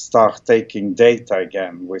will start taking data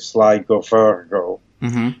again with LIGO Virgo.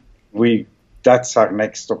 That's our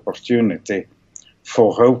next opportunity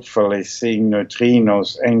for hopefully seeing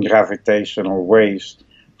neutrinos and gravitational waves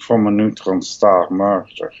from a neutron star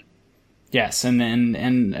merger. Yes,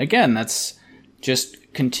 and again, that's just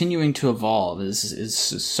continuing to evolve is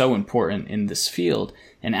so important in this field,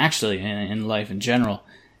 and actually in life in general.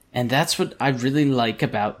 And that's what I really like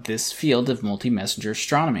about this field of multi-messenger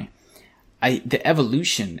astronomy. The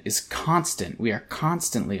evolution is constant. We are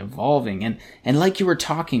constantly evolving. And like you were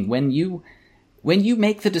talking, when you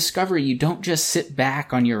make the discovery, you don't just sit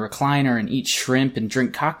back on your recliner and eat shrimp and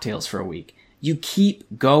drink cocktails for a week. You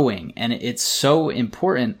keep going, and it's so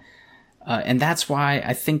important. And that's why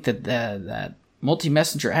I think that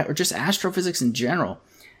multi-messenger, or just astrophysics in general,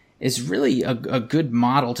 is really a good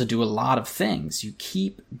model to do a lot of things. You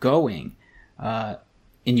keep going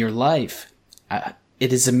in your life.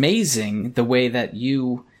 It is amazing the way that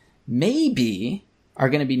you maybe are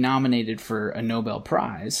going to be nominated for a Nobel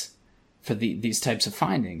Prize for these types of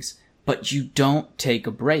findings, but you don't take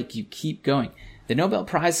a break. You keep going. The Nobel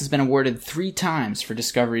Prize has been awarded 3 times for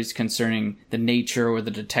discoveries concerning the nature or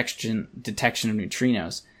the detection of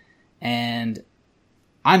neutrinos. And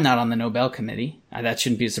I'm not on the Nobel Committee. That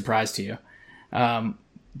shouldn't be a surprise to you.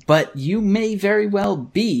 But you may very well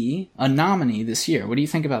be a nominee this year. What do you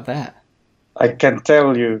think about that? I can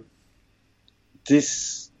tell you,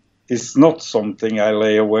 this is not something I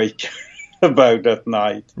lay awake about at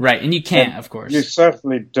night. Right, and you can't, of course. You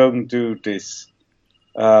certainly don't do this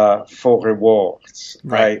for rewards.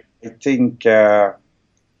 Right. I think,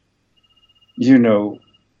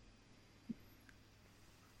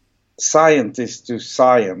 scientists do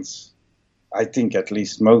science, I think at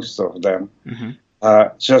least most of them,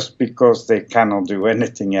 just because they cannot do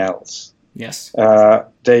anything else. Yes. I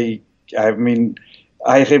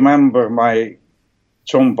remember my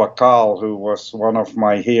John Bacall, who was one of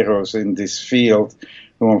my heroes in this field,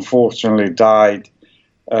 who unfortunately died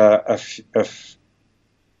a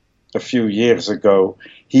few years ago.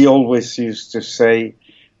 He always used to say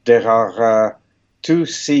there are 2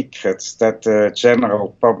 secrets that the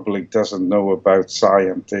general public doesn't know about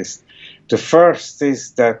scientists. The first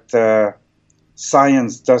is that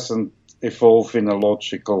science doesn't evolve in a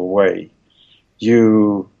logical way.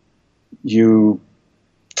 You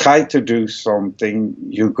try to do something,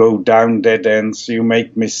 you go down dead ends, you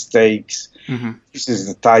make mistakes. This is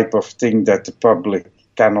the type of thing that the public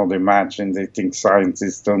cannot imagine. They think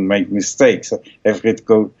scientists don't make mistakes.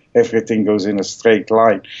 Everything goes in a straight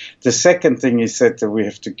line. The second thing he said that we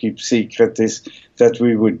have to keep secret is that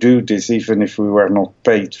we would do this even if we were not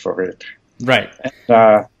paid for it. Right.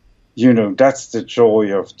 And, that's the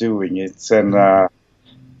joy of doing it. And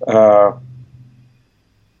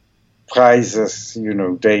prizes,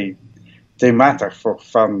 they matter for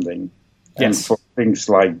funding and for things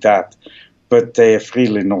like that. But they have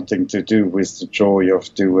really nothing to do with the joy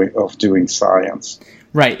of doing science.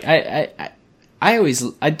 Right. I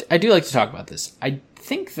do like to talk about this. I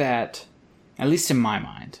think that, at least in my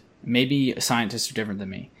mind, maybe scientists are different than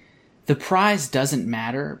me, the prize doesn't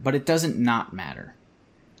matter, but it doesn't not matter.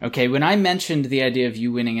 Okay, when I mentioned the idea of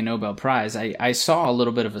you winning a Nobel Prize, I saw a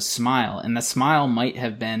little bit of a smile, and the smile might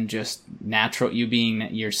have been just natural, you being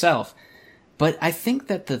yourself. But I think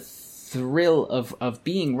that the thrill of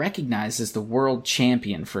being recognized as the world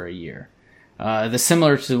champion for a year,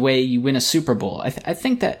 similar to the way you win a Super Bowl, I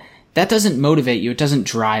think that doesn't motivate you, it doesn't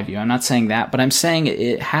drive you. I'm not saying that, but I'm saying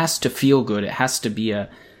it has to feel good. It has to be a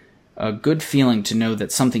good feeling to know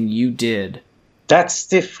that something you did. That's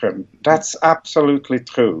different. That's absolutely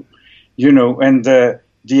true. And the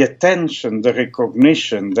attention, the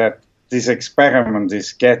recognition that this experiment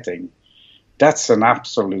is getting, that's an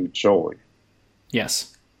absolute joy.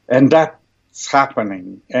 Yes. And that's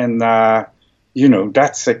happening. And,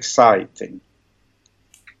 that's exciting.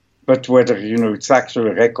 But whether, it's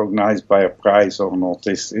actually recognized by a prize or not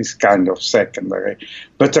is kind of secondary.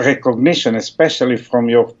 But the recognition, especially from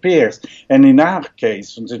your peers, and in our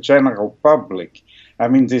case, from the general public,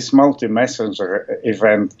 this multi-messenger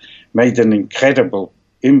event made an incredible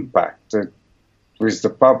impact with the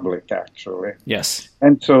public, actually. Yes.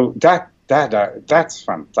 And so that's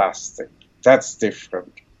fantastic. That's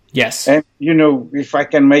different. Yes. And, if I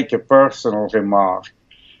can make a personal remark,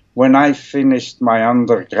 when I finished my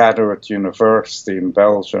undergraduate university in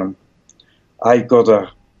Belgium, I got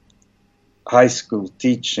a high school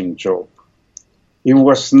teaching job. It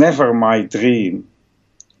was never my dream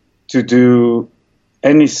to do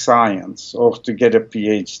any science or to get a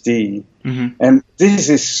PhD. And this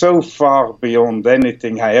is so far beyond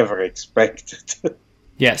anything I ever expected.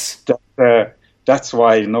 Yes. That's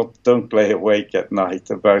why don't lay awake at night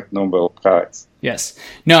about Nobel Prize. Yes.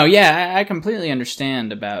 No, yeah, I completely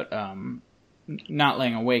understand about not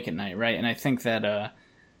laying awake at night, right? And I think that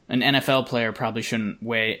an NFL player probably shouldn't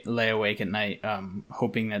lay awake at night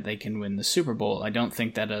hoping that they can win the Super Bowl. I don't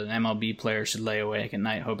think that an MLB player should lay awake at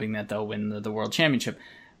night hoping that they'll win the World Championship.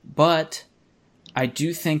 But I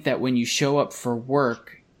do think that when you show up for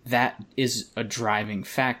work, that is a driving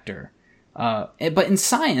factor. But in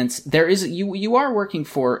science, there is you are working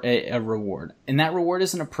for a reward, and that reward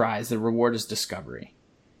isn't a prize. The reward is discovery.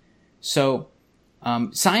 So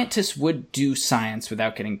scientists would do science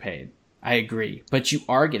without getting paid. I agree, but you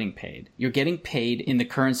are getting paid. You're getting paid in the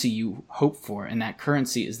currency you hope for, and that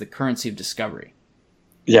currency is the currency of discovery.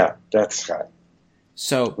 Yeah, that's right.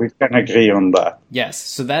 So we can agree on that. Yes,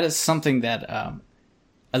 so that is something that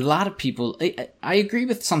a lot of people. I agree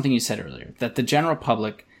with something you said earlier, that the general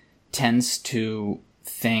public tends to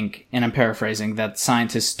think, and I'm paraphrasing, that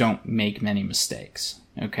scientists don't make many mistakes.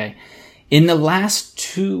 Okay, in the last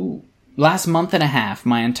month and a half,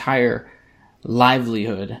 my entire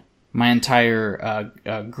livelihood, my entire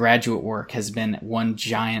graduate work has been one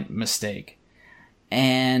giant mistake.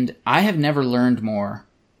 And I have never learned more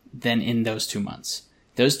than in those 2 months.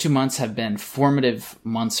 Those 2 months have been formative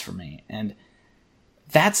months for me. And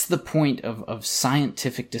that's the point of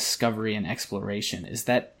scientific discovery and exploration, is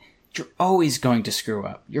that you're always going to screw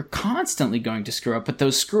up. You're constantly going to screw up, but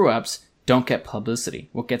those screw-ups don't get publicity.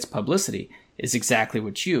 What gets publicity is exactly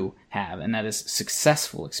what you have, and that is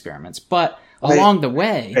successful experiments. But along the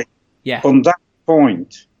way... Yeah. On that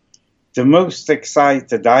point, the most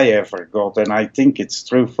excited I ever got, and I think it's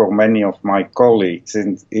true for many of my colleagues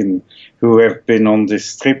who have been on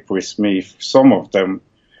this trip with me, some of them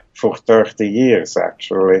for 30 years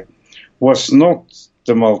actually, was not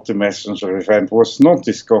the MultiMessenger event, was not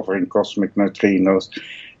discovering cosmic neutrinos.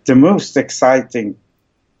 The most exciting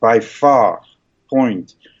by far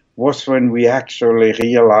point was when we actually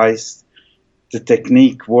realized the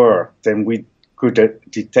technique worked and we could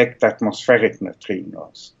detect atmospheric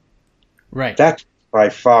neutrinos. Right. That's by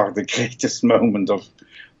far the greatest moment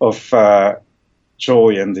of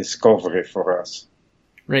joy and discovery for us.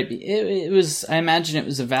 Right. It was. I imagine it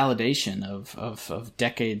was a validation of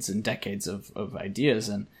decades and decades of ideas,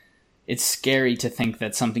 and it's scary to think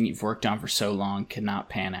that something you've worked on for so long cannot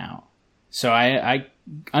pan out. So I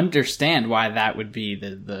understand why that would be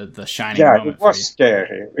the shining moment. Yeah, it was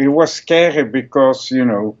scary. It was scary because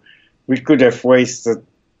we could have wasted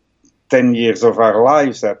 10 years of our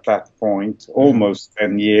lives at that point, almost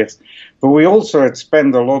 10 years. But we also had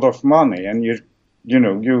spent a lot of money, and we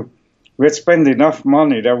had spent enough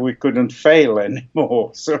money that we couldn't fail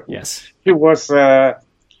anymore. So yes, it was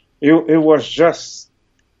just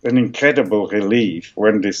an incredible relief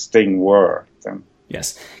when this thing worked.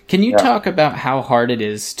 Yes. Can you talk about how hard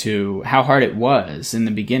it was in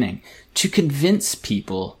the beginning to convince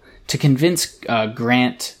people, to convince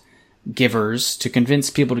grant givers, to convince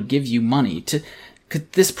people to give you money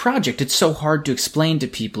this project? It's so hard to explain to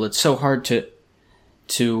people. It's so hard to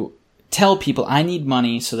tell people, I need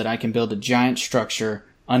money so that I can build a giant structure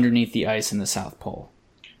underneath the ice in the South Pole.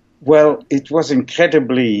 Well, it was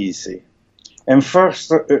incredibly easy. And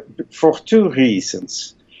first, for two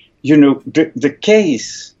reasons. The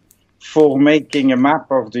case for making a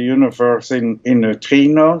map of the universe in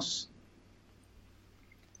neutrinos,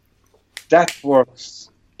 that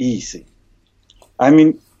was easy. I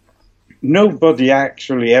mean, nobody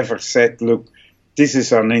actually ever said, look, this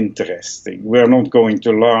is uninteresting. We're not going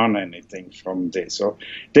to learn anything from this. Or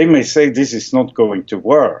they may say this is not going to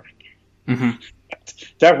work. Mm-hmm.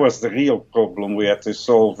 That was the real problem we had to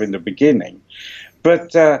solve in the beginning.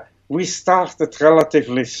 But we started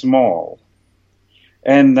relatively small.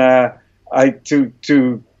 And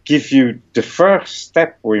to give you the first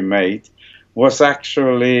step we made was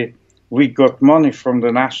actually we got money from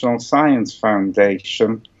the National Science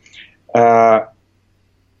Foundation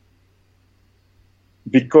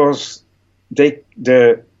because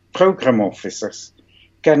the program officers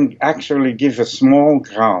can actually give a small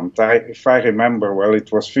grant. If I remember well,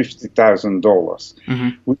 it was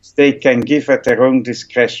 $50,000, which they can give at their own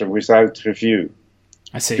discretion without review.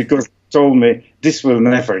 I see. Because they told me this will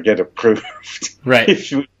never get approved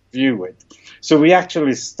if you review it. So we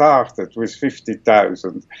actually started with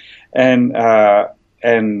 50,000 and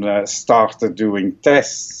started doing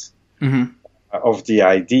tests of the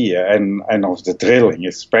idea and of the drilling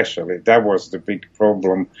especially. That was the big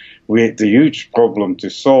problem, the huge problem to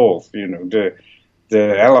solve. The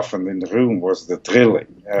elephant in the room was the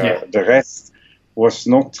drilling. The rest was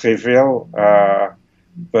not trivial,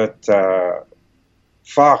 but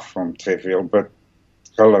far from trivial, but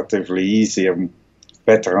relatively easy and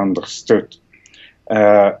better understood.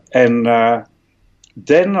 And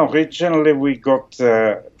then originally we got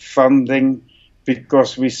funding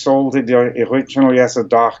because we sold it originally as a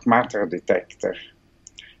dark matter detector.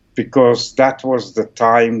 Because that was the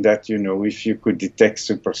time that, if you could detect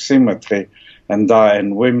supersymmetry and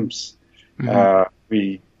WIMPs,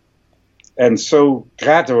 and so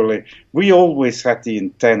gradually, we always had the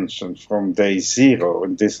intention from day zero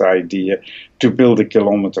in this idea to build a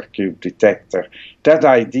kilometer cube detector. That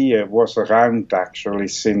idea was around actually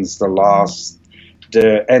since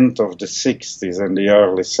the end of the 60s and the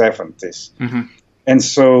early 70s. Mm-hmm. And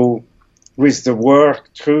so with the work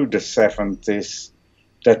through the 70s,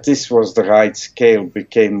 that this was the right scale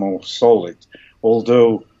became more solid.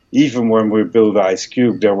 Although even when we built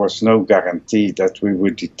IceCube, there was no guarantee that we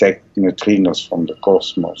would detect neutrinos from the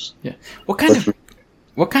cosmos. Yeah. What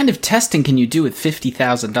kind of testing can you do with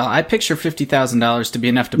 $50,000? I picture $50,000 to be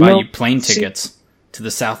enough to buy you plane tickets to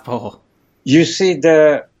the South Pole. You see,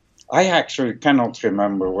 I actually cannot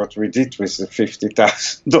remember what we did with the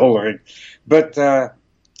 $50,000, but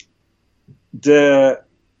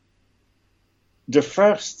the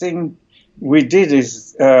first thing we did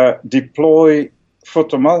is deploy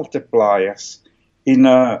photomultipliers in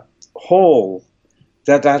a hole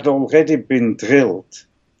that had already been drilled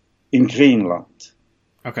in Greenland.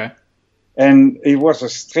 Okay. And it was a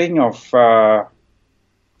string of 5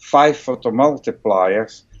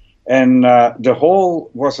 photomultipliers, and the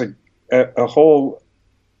hole was a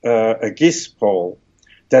GISP hole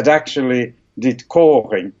that actually did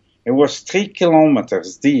coring. It was 3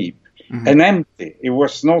 kilometers deep. Mm-hmm. And empty. It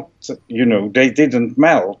was not, they didn't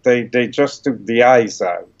melt. They just took the ice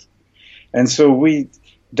out. And so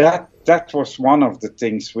that was one of the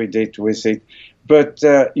things we did with it. But,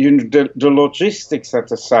 the logistics at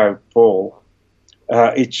the South Pole,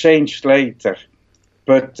 it changed later.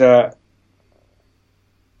 But at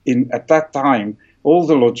that time, all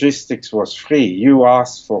the logistics was free. You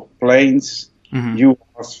asked for planes, mm-hmm. you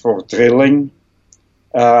asked for drilling,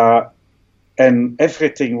 and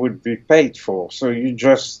everything would be paid for. So you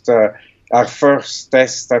just, our first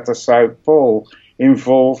test at the South Pole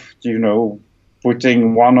involved,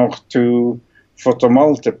 putting 1 or 2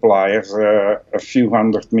 photomultipliers a few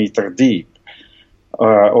 100 meters deep,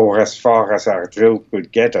 or as far as our drill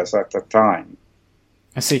could get us at the time.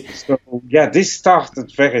 I see. So, yeah, this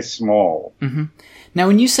started very small. Mm-hmm. Now,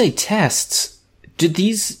 when you say tests, did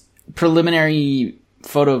these preliminary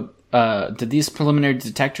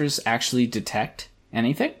detectors actually detect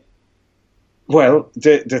anything? Well,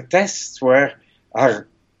 the tests were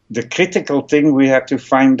the critical thing we had to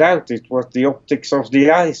find out is what the optics of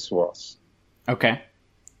the ice was. Okay.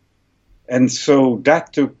 And so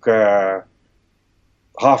that took half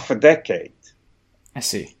a decade. I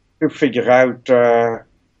see. To figure out,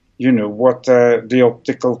 what the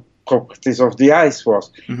optical properties of the ice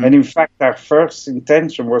was. Mm-hmm. And in fact, our first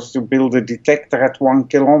intention was to build a detector at 1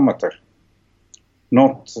 kilometer,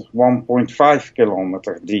 not 1.5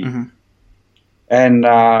 kilometer deep. Mm-hmm. And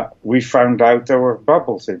we found out there were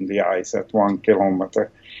bubbles in the ice at 1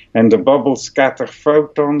 kilometer. And the bubbles scatter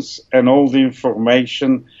photons, and all the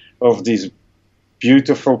information of these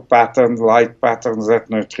beautiful light patterns that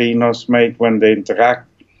neutrinos make when they interact,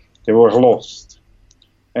 they were lost.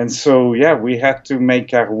 And so, we had to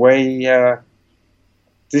make our way.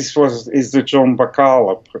 This is the John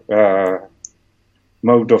Bacala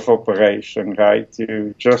mode of operation, right?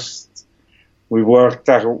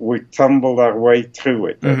 We tumbled our way through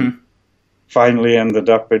it, mm-hmm. and finally ended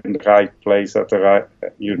up in the right place at the right,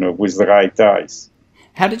 with the right ice.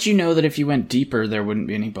 How did you know that if you went deeper, there wouldn't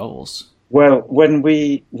be any bubbles? Well, when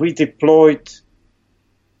we deployed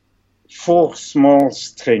 4 small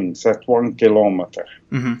strings at 1 kilometer.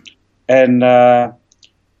 Mm-hmm. And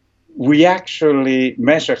we actually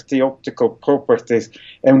measured the optical properties,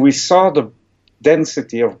 and we saw the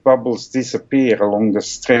density of bubbles disappear along the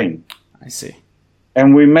string. I see.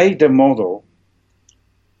 And we made a model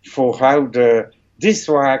for how this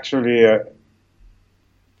was actually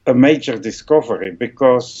a major discovery,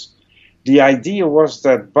 because the idea was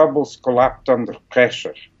that bubbles collapsed under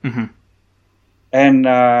pressure. Mm-hmm.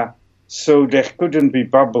 And so there couldn't be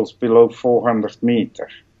bubbles below 400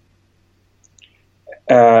 meters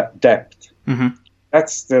depth. Mm-hmm.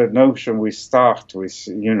 That's the notion we start with,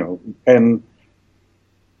 and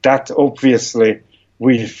that obviously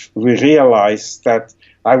we realized that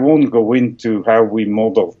I won't go into how we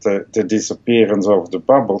modeled the disappearance of the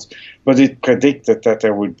bubbles, but it predicted that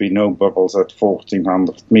there would be no bubbles at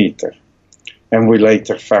 1400 meters. And we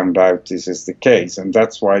later found out this is the case, and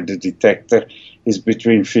that's why the detector is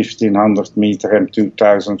between 1500 meters and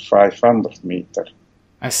 2500 meters.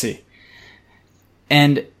 I see.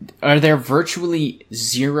 And are there virtually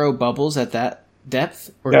zero bubbles at that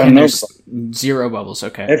depth, or There are can no there's zero bubbles?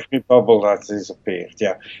 Okay. Every bubble has disappeared,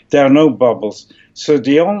 yeah. There are no bubbles. So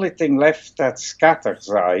the only thing left that scatters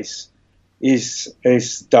ice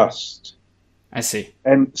is dust. I see.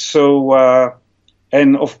 And so,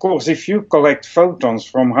 and of course, if you collect photons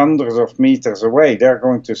from hundreds of meters away, they're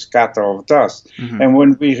going to scatter off dust. Mm-hmm. And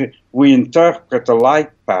when we interpret the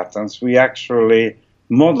light patterns, we actually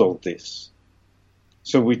model this.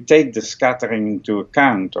 So we take the scattering into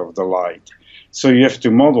account of the light. So you have to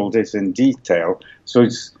model this in detail. So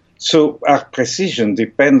our precision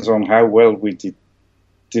depends on how well we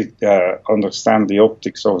understand the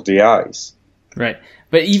optics of the ice. Right,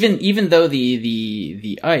 but even though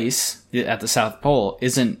the ice at the South Pole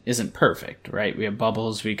isn't perfect, right? We have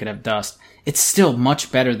bubbles, we could have dust. It's still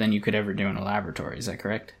much better than you could ever do in a laboratory. Is that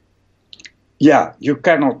correct? Yeah, you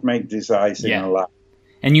cannot make this ice in a lab.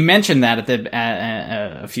 And you mentioned that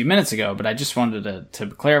a few minutes ago, but I just wanted to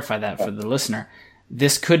clarify that for the listener.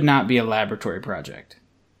 This could not be a laboratory project.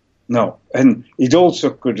 No, and it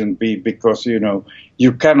also couldn't be because,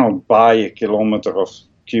 you cannot buy a kilometer of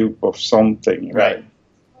cube of something, right?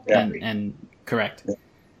 Yeah. And correct.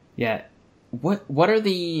 Yeah. What are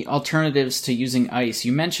the alternatives to using ice?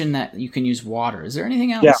 You mentioned that you can use water. Is there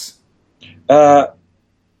anything else? Yeah.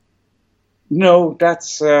 No,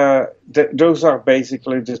 that's those are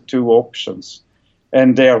basically the two options,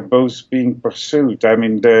 and they are both being pursued. I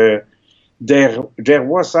mean, there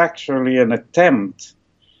was actually an attempt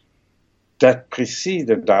that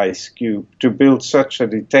preceded IceCube to build such a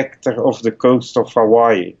detector off the coast of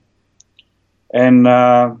Hawaii, and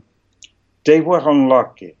they were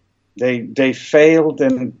unlucky. They failed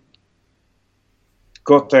and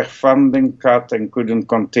got their funding cut and couldn't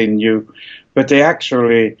continue, but they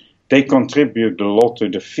contributed a lot to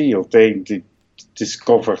the field. They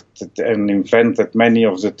discovered and invented many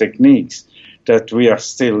of the techniques that we are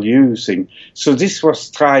still using. So this was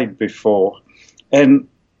tried before. And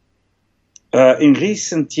in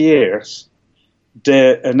recent years,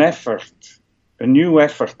 a new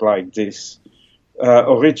effort like this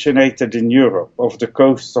originated in Europe, off the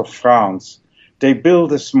coast of France. They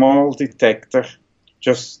built a small detector,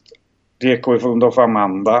 just the equivalent of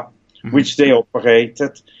Amanda, which they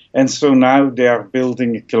operated. And so now they are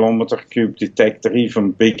building a kilometer cube detector,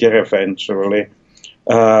 even bigger eventually,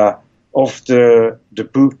 of the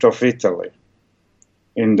boot of Italy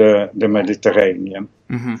in the Mediterranean.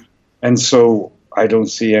 Mm-hmm. And so I don't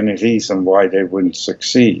see any reason why they wouldn't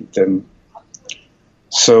succeed. And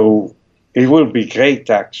so it will be great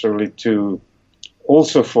actually to,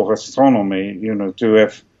 also for astronomy, to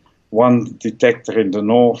have one detector in the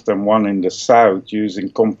north and one in the south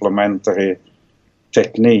using complementary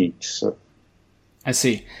techniques. I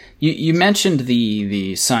see. You mentioned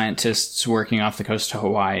the scientists working off the coast of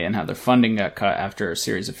Hawaii and how their funding got cut after a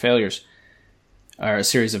series of failures, or a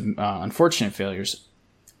series of unfortunate failures.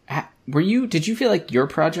 Did you feel like your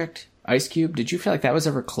project, IceCube, did you feel like that was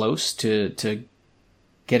ever close to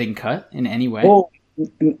getting cut in any way? Oh,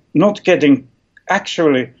 not getting.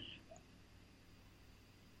 Actually,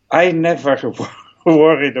 I never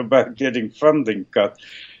worried about getting funding cut.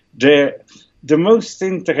 The most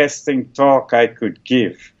interesting talk I could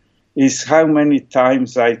give is how many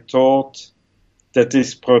times I thought that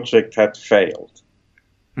this project had failed.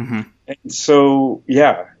 Mm-hmm. And so,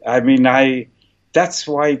 that's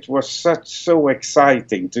why it was so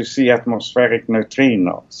exciting to see atmospheric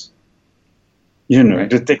neutrinos. Right.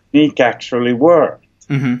 The technique actually worked.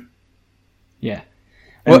 Mm-hmm. Yeah.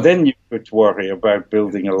 And then you could worry about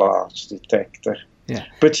building a large detector. Yeah.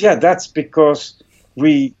 But that's because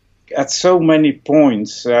at so many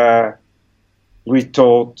points, we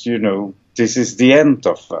thought, this is the end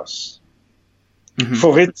of us. Mm-hmm.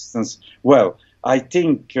 For instance, I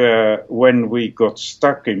think when we got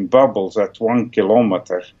stuck in bubbles at 1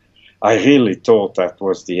 kilometer, I really thought that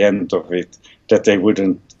was the end of it, that they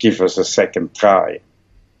wouldn't give us a second try.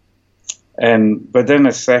 But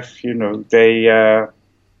NSF,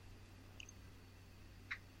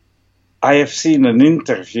 I have seen an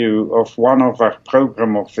interview of one of our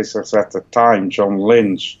program officers at the time, John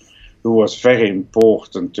Lynch, who was very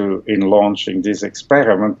important in launching this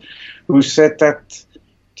experiment, who said that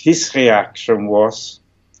his reaction was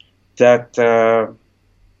that,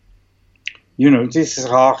 this is a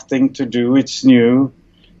hard thing to do, it's new.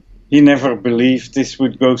 He never believed this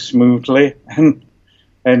would go smoothly,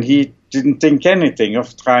 and he didn't think anything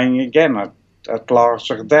of trying again at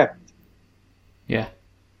larger depth. Yeah.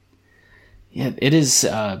 Yeah, it is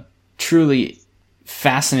a truly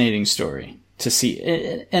fascinating story to see.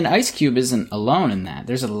 And IceCube isn't alone in that.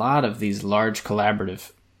 There's a lot of these large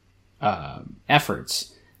collaborative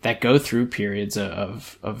efforts that go through periods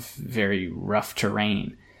of very rough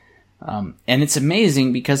terrain. And it's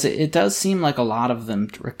amazing because it does seem like a lot of them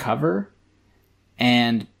recover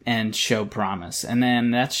and show promise. And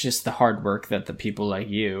then that's just the hard work that the people like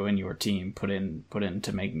you and your team put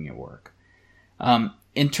into making it work.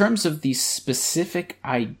 In terms of the specific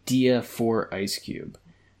idea for IceCube,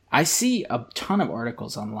 I see a ton of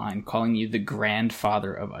articles online calling you the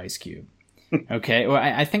grandfather of IceCube. Okay, well,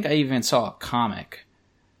 I think I even saw a comic.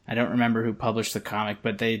 I don't remember who published the comic,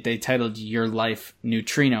 but they titled Your Life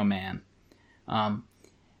Neutrino Man.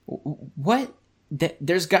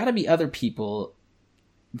 There's got to be other people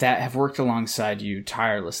that have worked alongside you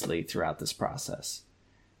tirelessly throughout this process.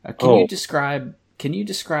 Can you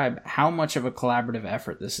describe how much of a collaborative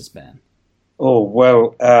effort this has been? Oh,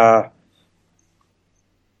 well,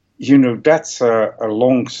 that's a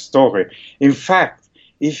long story. In fact,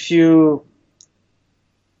 the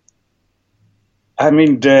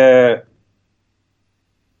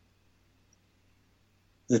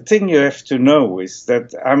thing you have to know is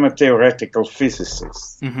that I'm a theoretical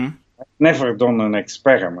physicist. Mm-hmm. I've never done an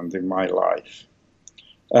experiment in my life.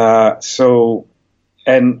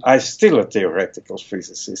 And I'm still a theoretical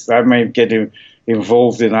physicist. I may get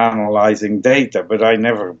involved in analyzing data, but I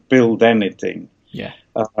never build anything. Yeah.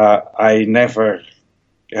 I never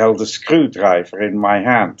held a screwdriver in my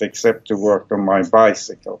hand except to work on my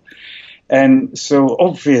bicycle. And so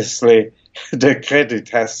obviously the credit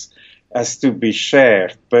has to be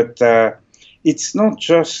shared, but it's not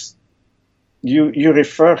just, you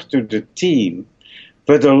refer to the team,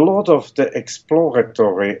 but a lot of the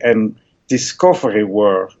exploratory and discovery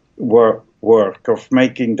work of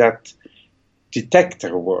making that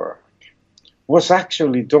detector work was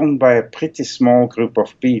actually done by a pretty small group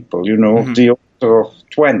of people, mm-hmm. the order of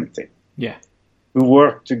 20, yeah, who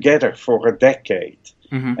worked together for a decade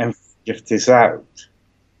mm-hmm. and figured this out.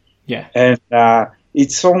 Yeah. And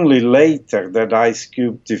it's only later that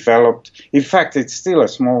IceCube developed. In fact, it's still a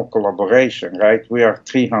small collaboration, right? We are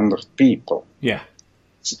 300 people. Yeah.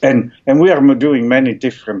 And we are doing many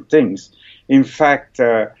different things. In fact,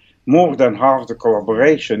 more than half the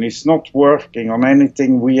collaboration is not working on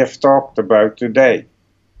anything we have talked about today.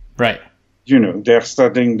 Right. They're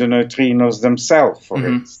studying the neutrinos themselves, for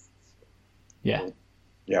mm-hmm. instance. Yeah.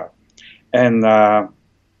 Yeah. And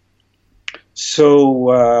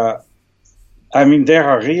there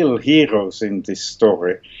are real heroes in this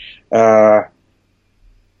story. I,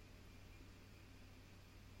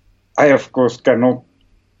 of course, cannot,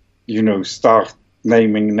 start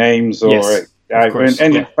naming names or... Yes, of course,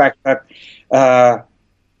 and yeah. in fact,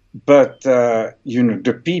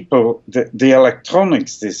 the people, the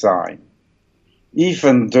electronics design,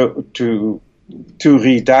 even to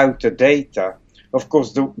read out the data, of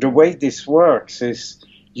course, the way this works is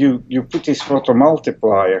you put these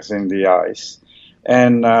photomultipliers in the ice,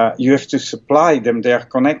 and you have to supply them. They are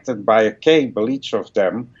connected by a cable, each of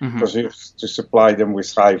them, because you have to supply them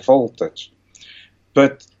with high voltage.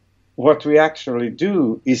 But what we actually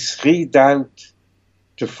do is read out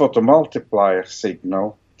the photomultiplier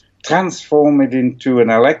signal, transform it into an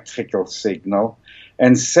electrical signal,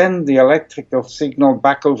 and send the electrical signal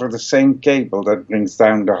back over the same cable that brings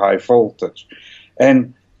down the high voltage.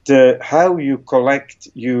 And how you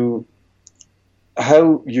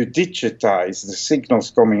digitize the signals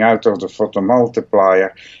coming out of the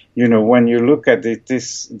photomultiplier, when you look at it,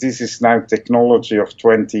 this is now technology of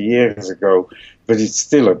 20 years ago, but it's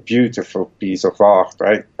still a beautiful piece of art,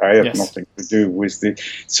 right? I have nothing to do with it.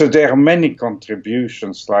 So there are many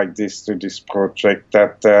contributions like this to this project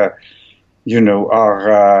that, are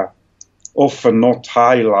often not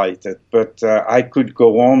highlighted, but I could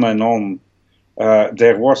go on and on.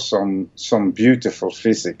 There was some beautiful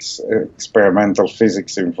physics, experimental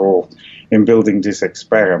physics involved in building this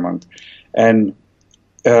experiment. And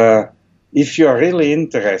if you are really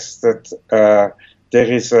interested, there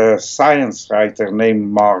is a science writer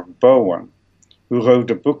named Mark Bowen who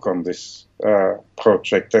wrote a book on this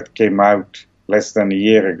project that came out less than a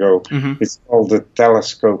year ago. Mm-hmm. It's called The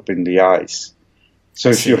Telescope in the Ice. So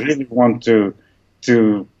if you really want to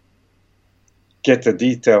get a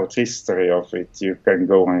detailed history of it, you can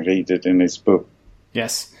go and read it in his book.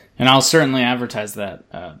 Yes, and I'll certainly advertise that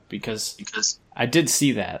because I did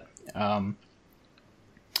see that.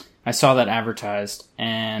 I saw that advertised,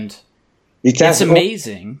 and it's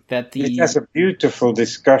amazing that it has a beautiful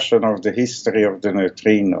discussion of the history of the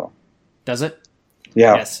neutrino. Does it?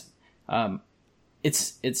 Yeah. Yes.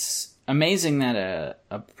 It's amazing that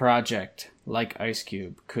a project like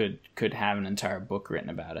IceCube could have an entire book written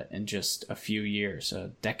about it in just a few years,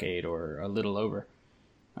 a decade or a little over.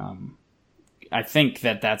 I think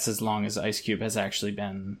that's as long as IceCube has actually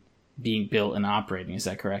been being built and operating. Is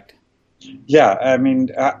that correct? Yeah, I mean,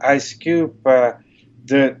 IceCube,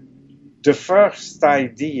 the first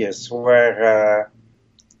ideas were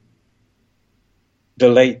the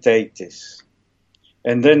late 80s.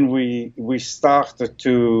 And then we started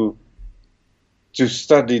to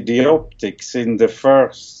study the optics in the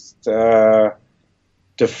first half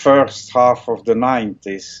of the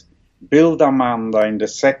 90s, build Amanda in the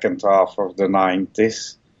second half of the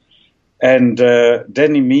 90s, and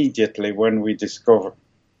then immediately when we discovered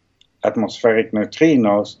atmospheric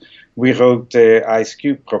neutrinos, we wrote the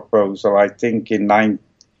IceCube proposal, I think in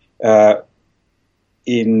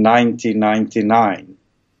 1999.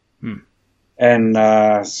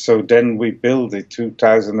 And so then we built it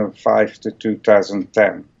 2005 to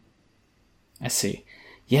 2010. I see.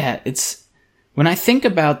 Yeah, it's when I think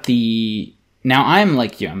about now I'm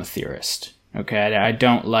like you, I'm a theorist. Okay, I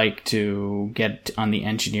don't like to get on the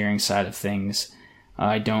engineering side of things.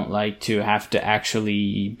 I don't like to have to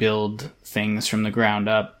actually build things from the ground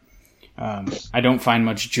up. I don't find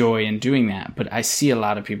much joy in doing that, but I see a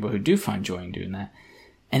lot of people who do find joy in doing that.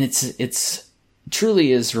 And it's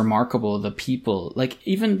truly is remarkable, the people, like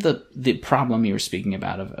even the problem you were speaking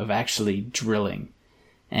about of actually drilling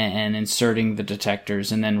and inserting the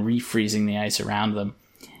detectors and then refreezing the ice around them.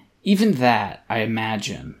 Even that, I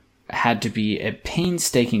imagine, had to be a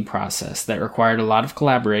painstaking process that required a lot of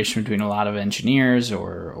collaboration between a lot of engineers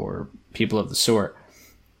or people of the sort.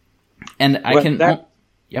 And that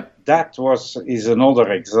is another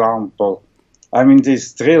example. I mean,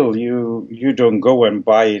 this drill, you don't go and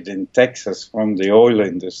buy it in Texas from the oil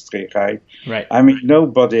industry, right? Right. I mean,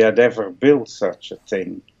 nobody had ever built such a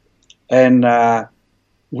thing. And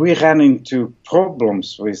we ran into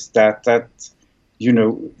problems with that,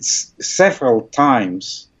 several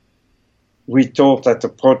times we thought that the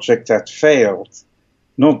project had failed,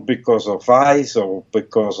 not because of ice or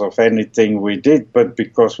because of anything we did, but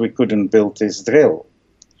because we couldn't build this drill.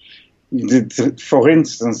 For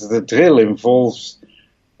instance, the drill involves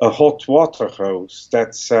a hot water hose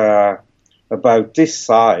that's about this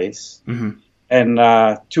size and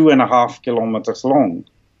 2.5 kilometers long.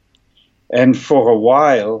 And for a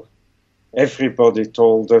while, everybody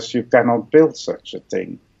told us you cannot build such a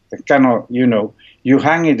thing. You cannot, you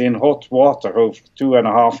hang it in hot water over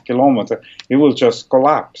 2.5 kilometers, it will just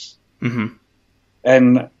collapse. Mm-hmm.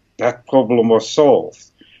 And that problem was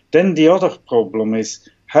solved. Then the other problem is,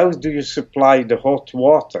 how do you supply the hot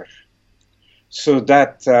water so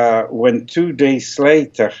that when 2 days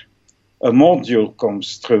later a module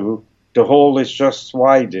comes through, the hole is just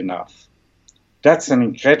wide enough? That's an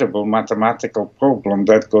incredible mathematical problem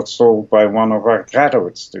that got solved by one of our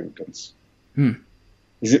graduate students.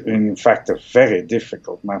 Is in fact a very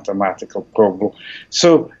difficult mathematical problem.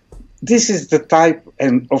 So this is the type,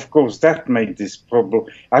 and of course that made this problem.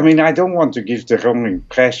 I mean, I don't want to give the wrong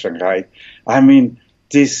impression, right? I mean,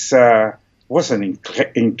 this was an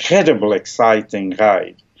incredible, exciting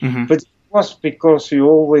ride. Mm-hmm. But it was because you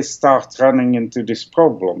always start running into these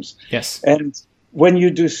problems. Yes. And when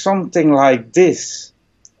you do something like this,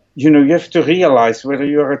 you have to realize whether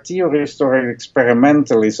you're a theorist or an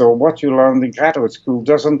experimentalist or what you learned in graduate school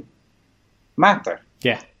doesn't matter.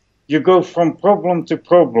 Yeah. You go from problem to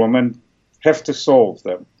problem and have to solve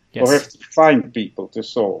them. Yes. Or have to find people to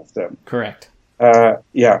solve them. Correct.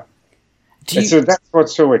 Yeah. So that's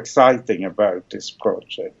what's so exciting about this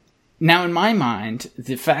project. Now, in my mind,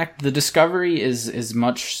 the discovery is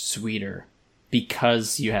much sweeter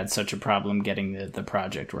because you had such a problem getting the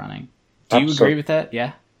project running. Do you agree with that?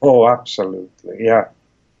 Yeah? Oh, absolutely, yeah.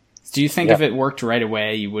 Do you think if it worked right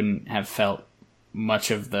away, you wouldn't have felt much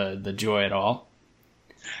of the joy at all?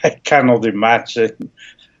 I cannot imagine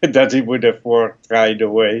that it would have worked right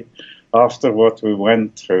away after what we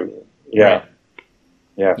went through. Yeah. Right.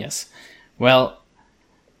 Yeah. Yes. Well,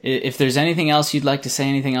 if there's anything else you'd like to say,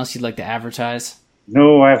 anything else you'd like to advertise?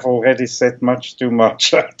 No, I've already said much too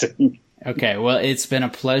much, I think. Okay, well, it's been a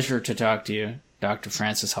pleasure to talk to you, Dr.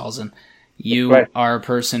 Francis Halzen. You are a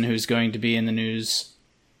person who's going to be in the news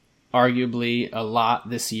arguably a lot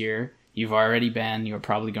this year. You've already been. You're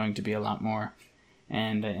probably going to be a lot more.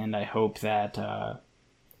 And I hope that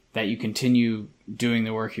that you continue doing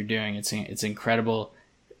the work you're doing. It's incredible.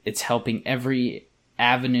 It's helping every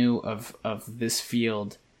avenue of this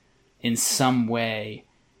field in some way,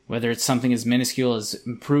 whether it's something as minuscule as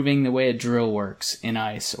improving the way a drill works in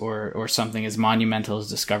ice or something as monumental as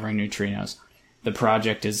discovering neutrinos. The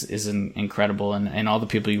project is incredible, and all the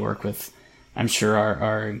people you work with, I'm sure,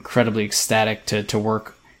 are incredibly ecstatic to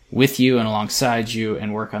work with you and alongside you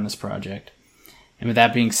and work on this project. And with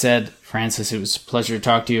that being said, Francis, it was a pleasure to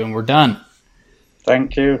talk to you, and we're done.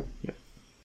 Thank you.